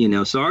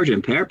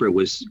 Sgt. Pepper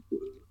was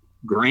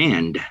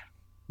grand.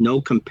 No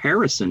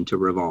comparison to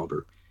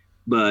Revolver.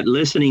 But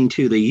listening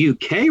to the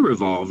UK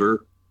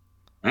Revolver,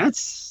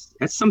 that's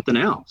something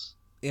else.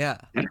 Yeah.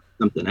 That's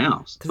something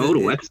else. 'Cause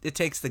Total. it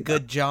takes the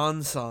Good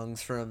John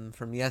songs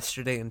from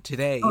yesterday and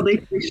today. Oh,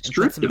 they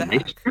stripped them.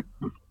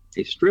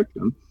 They stripped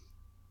them.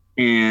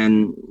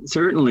 And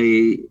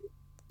certainly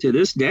to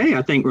this day,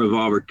 I think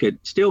Revolver could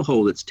still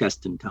hold its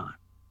test in time.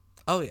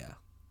 Oh, yeah.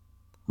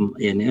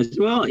 And as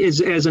well as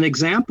an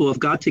example of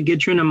Got to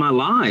Get You Into My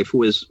Life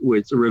was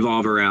a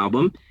Revolver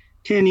album.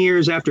 10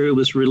 years after it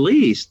was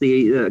released,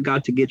 the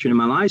Got to Get You Into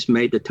My Life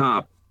made the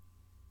top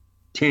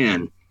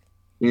 10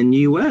 in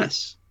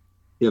U.S.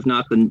 If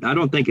not, I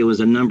don't think it was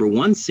a number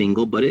one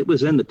single, but it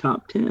was in the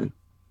top 10 in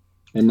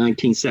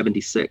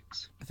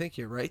 1976. I think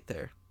you're right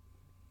there.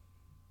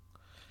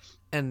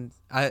 And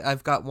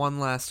I've got one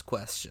last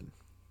question.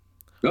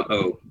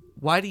 Uh-oh.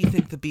 Why do you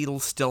think the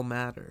Beatles still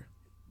matter?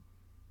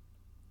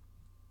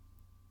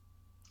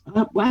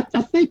 Well,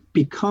 I think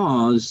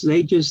because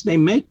they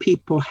make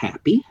people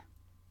happy,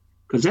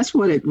 because that's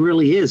what it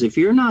really is. If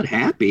you're not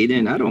happy,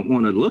 then I don't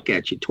want to look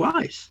at you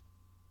twice.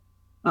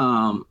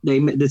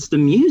 It's the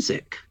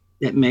music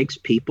that makes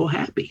people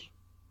happy,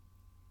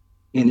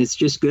 and it's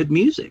just good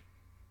music.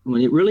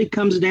 When it really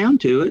comes down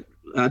to it,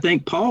 I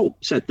think Paul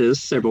said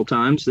this several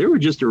times. They were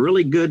just a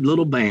really good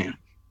little band,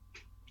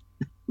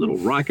 little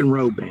rock and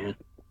roll band.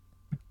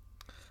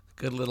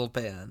 Good little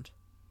band.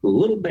 A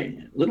little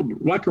band, little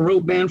rock and roll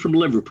band from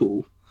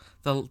Liverpool.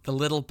 The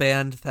little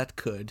band that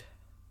could.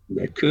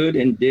 That could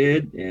and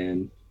did,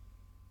 and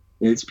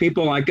it's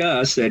people like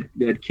us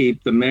that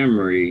keep the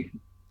memory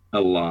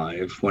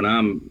alive. When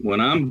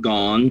I'm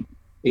gone,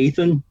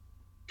 Ethan,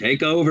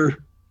 take over.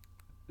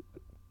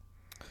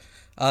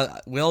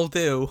 Will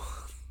do.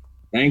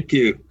 Thank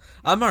you.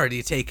 I'm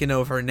already taking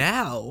over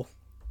now.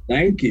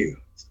 Thank you.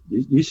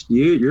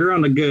 You're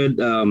on a good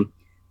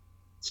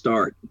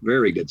start.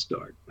 Very good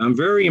start. I'm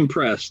very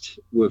impressed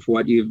with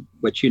what you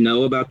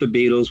know about the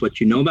Beatles,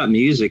 what you know about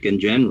music in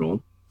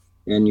general,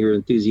 and your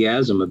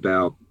enthusiasm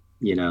about,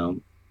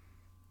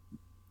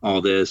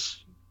 all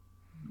this.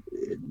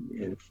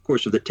 And of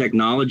course, with the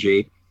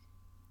technology,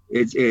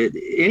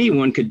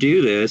 anyone could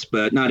do this,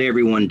 but not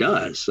everyone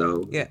does.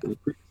 So yeah. I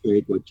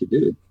appreciate what you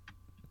do.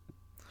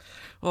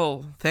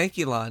 Well, thank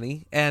you,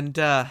 Lonnie. And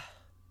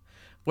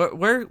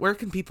where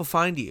can people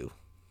find you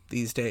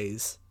these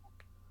days?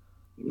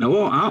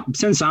 Well,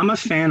 since I'm a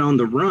fan on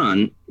the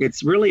run,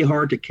 it's really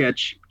hard to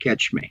catch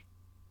me.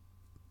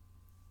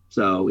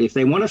 So if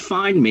they want to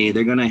find me,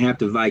 they're going to have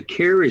to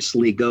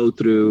vicariously go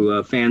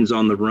through Fans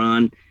on the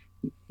Run,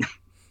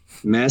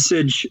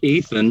 message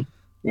Ethan,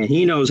 and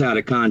he knows how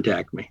to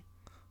contact me.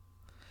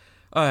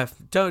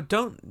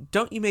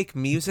 Don't you make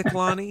music,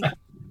 Lonnie?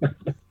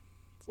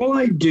 Well,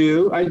 I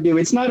do.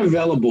 It's not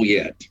available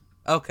yet.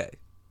 Okay.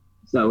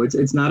 So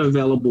it's not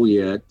available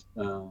yet.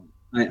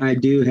 I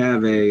do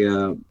have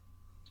a.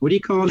 What do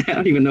you call that? I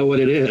don't even know what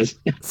it is.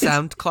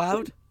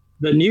 SoundCloud?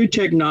 The new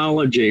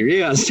technology.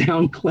 Yeah,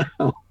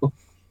 SoundCloud.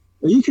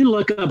 You can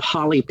look up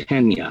Holly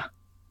Pena.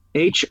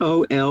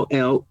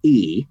 HOLLE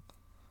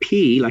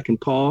P, like in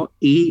Paul,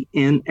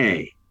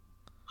 ENA.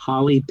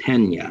 Holly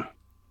Pena.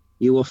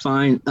 You will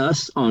find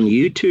us on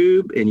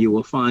YouTube, and you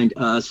will find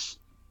us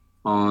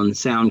on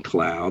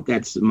SoundCloud.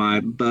 That's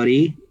my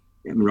buddy,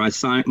 my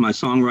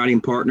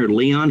songwriting partner,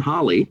 Leon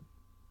Holly,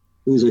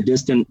 who's a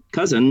distant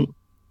cousin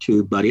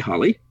to Buddy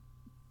Holly.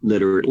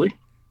 Literally.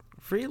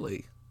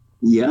 Really?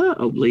 Yeah,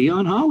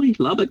 Leon Holly,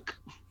 Lubbock.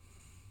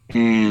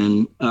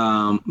 And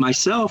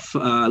myself,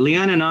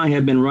 Leon and I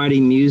have been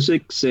writing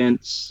music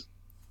since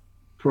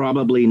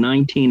probably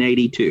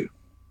 1982.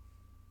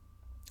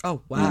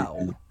 Oh, wow.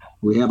 And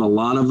we have a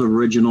lot of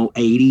original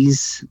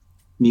 80s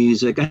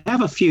music. I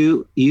have a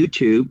few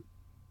YouTube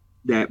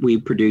that we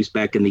produced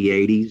back in the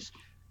 80s,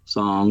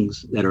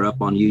 songs that are up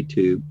on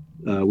YouTube.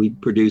 We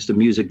produced a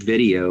music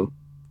video,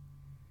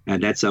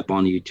 and that's up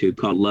on YouTube,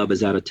 called Love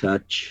Is Out of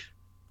Touch.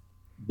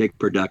 Big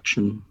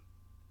production.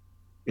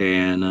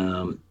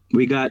 And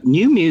we got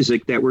new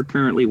music that we're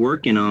currently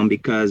working on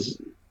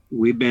because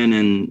we've been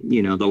in,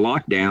 the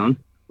lockdown.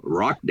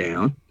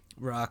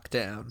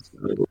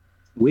 So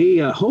we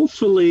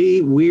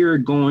hopefully we're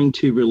going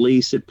to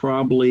release it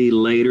probably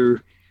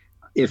later,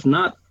 if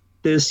not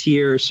this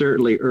year,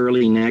 certainly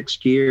early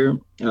next year.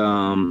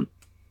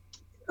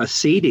 A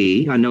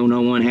CD. I know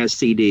no one has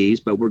CDs,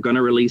 but we're going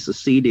to release a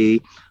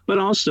CD, but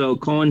also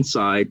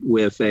coincide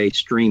with a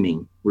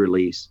streaming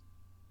release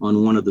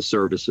on one of the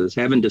services.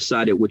 Haven't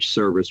decided which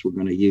service we're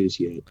going to use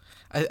yet.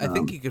 I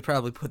think you could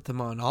probably put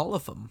them on all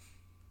of them.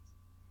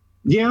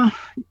 Yeah.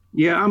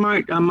 I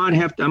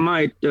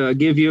might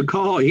give you a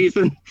call,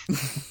 Ethan,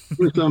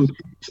 with some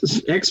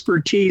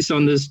expertise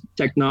on this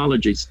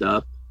technology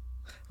stuff.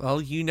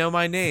 Well, you know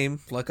my name.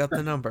 Look up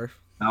the number.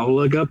 I'll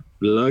look up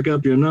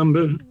your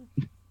number.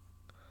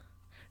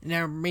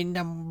 Now me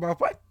number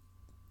what?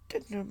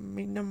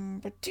 Me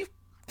number 2.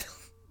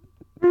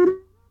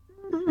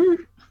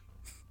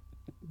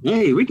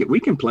 Hey, we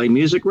can play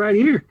music right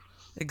here.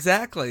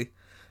 Exactly.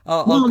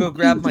 I'll go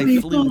grab my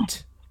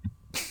flute.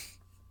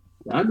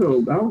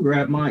 I'll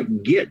grab my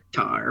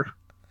guitar.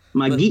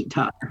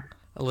 Guitar.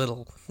 A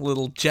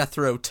little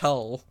Jethro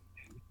Tull.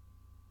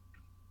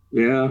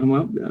 Yeah,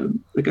 well,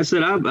 like I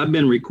said, I've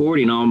been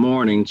recording all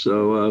morning,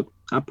 so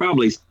I'll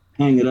probably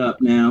hang it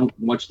up now,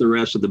 watch the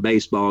rest of the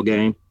baseball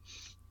game.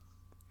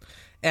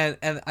 And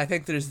I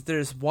think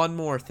there's one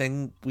more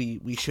thing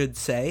we should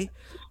say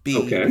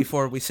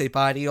before we say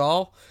bye to you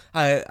all.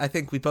 I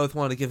think we both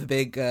want to give a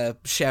big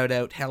shout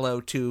out,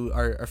 hello to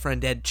our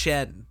friend Ed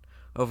Chen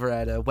over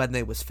at When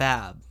They Was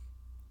Fab.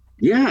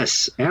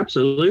 Yes,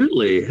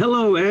 absolutely.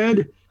 Hello,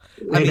 Ed.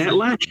 That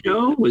last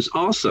show was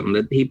awesome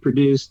that he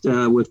produced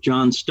with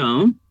John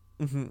Stone.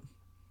 Mm-hmm.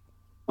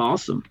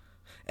 Awesome.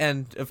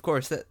 And, of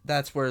course,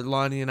 that's where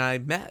Lonnie and I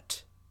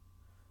met.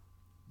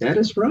 That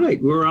is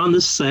right. We were on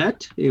the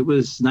set. It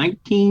was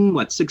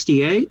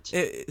 68?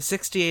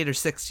 68 or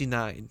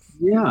 69.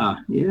 Yeah.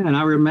 And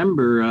I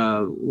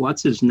remember,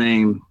 what's his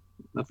name?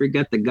 I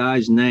forget the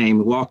guy's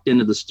name. Walked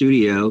into the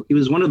studio. He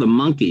was one of the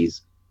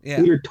monkeys. Yeah.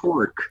 Peter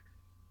Tork.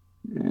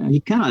 He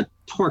kind of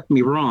torqued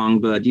me wrong,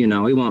 but, he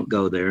won't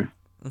go there.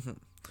 Mm-hmm.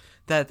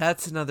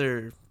 That's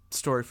another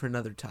story for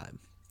another time.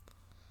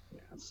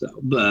 So,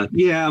 but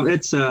yeah,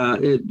 it's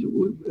a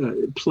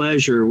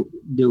pleasure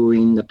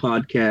doing the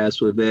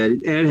podcast with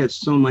Ed. Ed has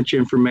so much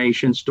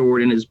information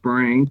stored in his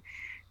brain,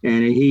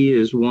 and he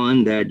is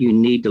one that you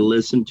need to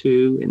listen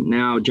to. And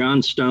now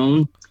John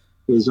Stone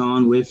is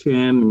on with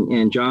him,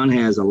 and John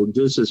has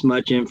just as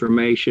much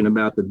information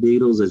about the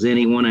Beatles as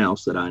anyone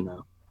else that I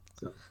know.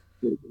 So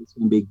it's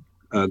going to be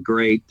a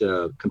great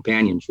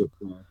companionship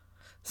there.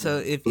 So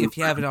if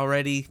you haven't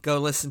already, go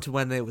listen to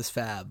When They Was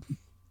Fab.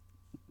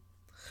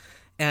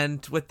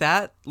 And with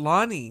that,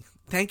 Lonnie,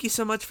 thank you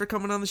so much for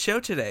coming on the show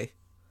today.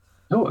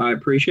 Oh, I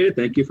appreciate it.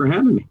 Thank you for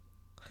having me.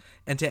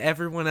 And to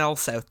everyone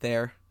else out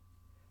there,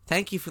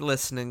 thank you for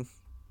listening.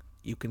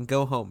 You can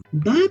go home.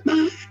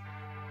 Bye-bye.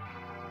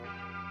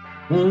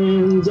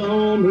 Fans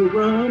on the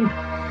Run.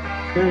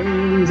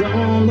 Fans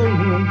on the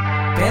Run.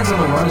 Fans on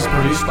the Run is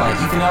produced by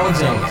Ethan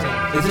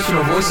Alexander.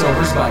 Additional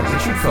voiceovers by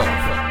Richard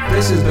Phillip.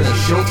 This has been a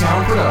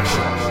Showtown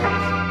production.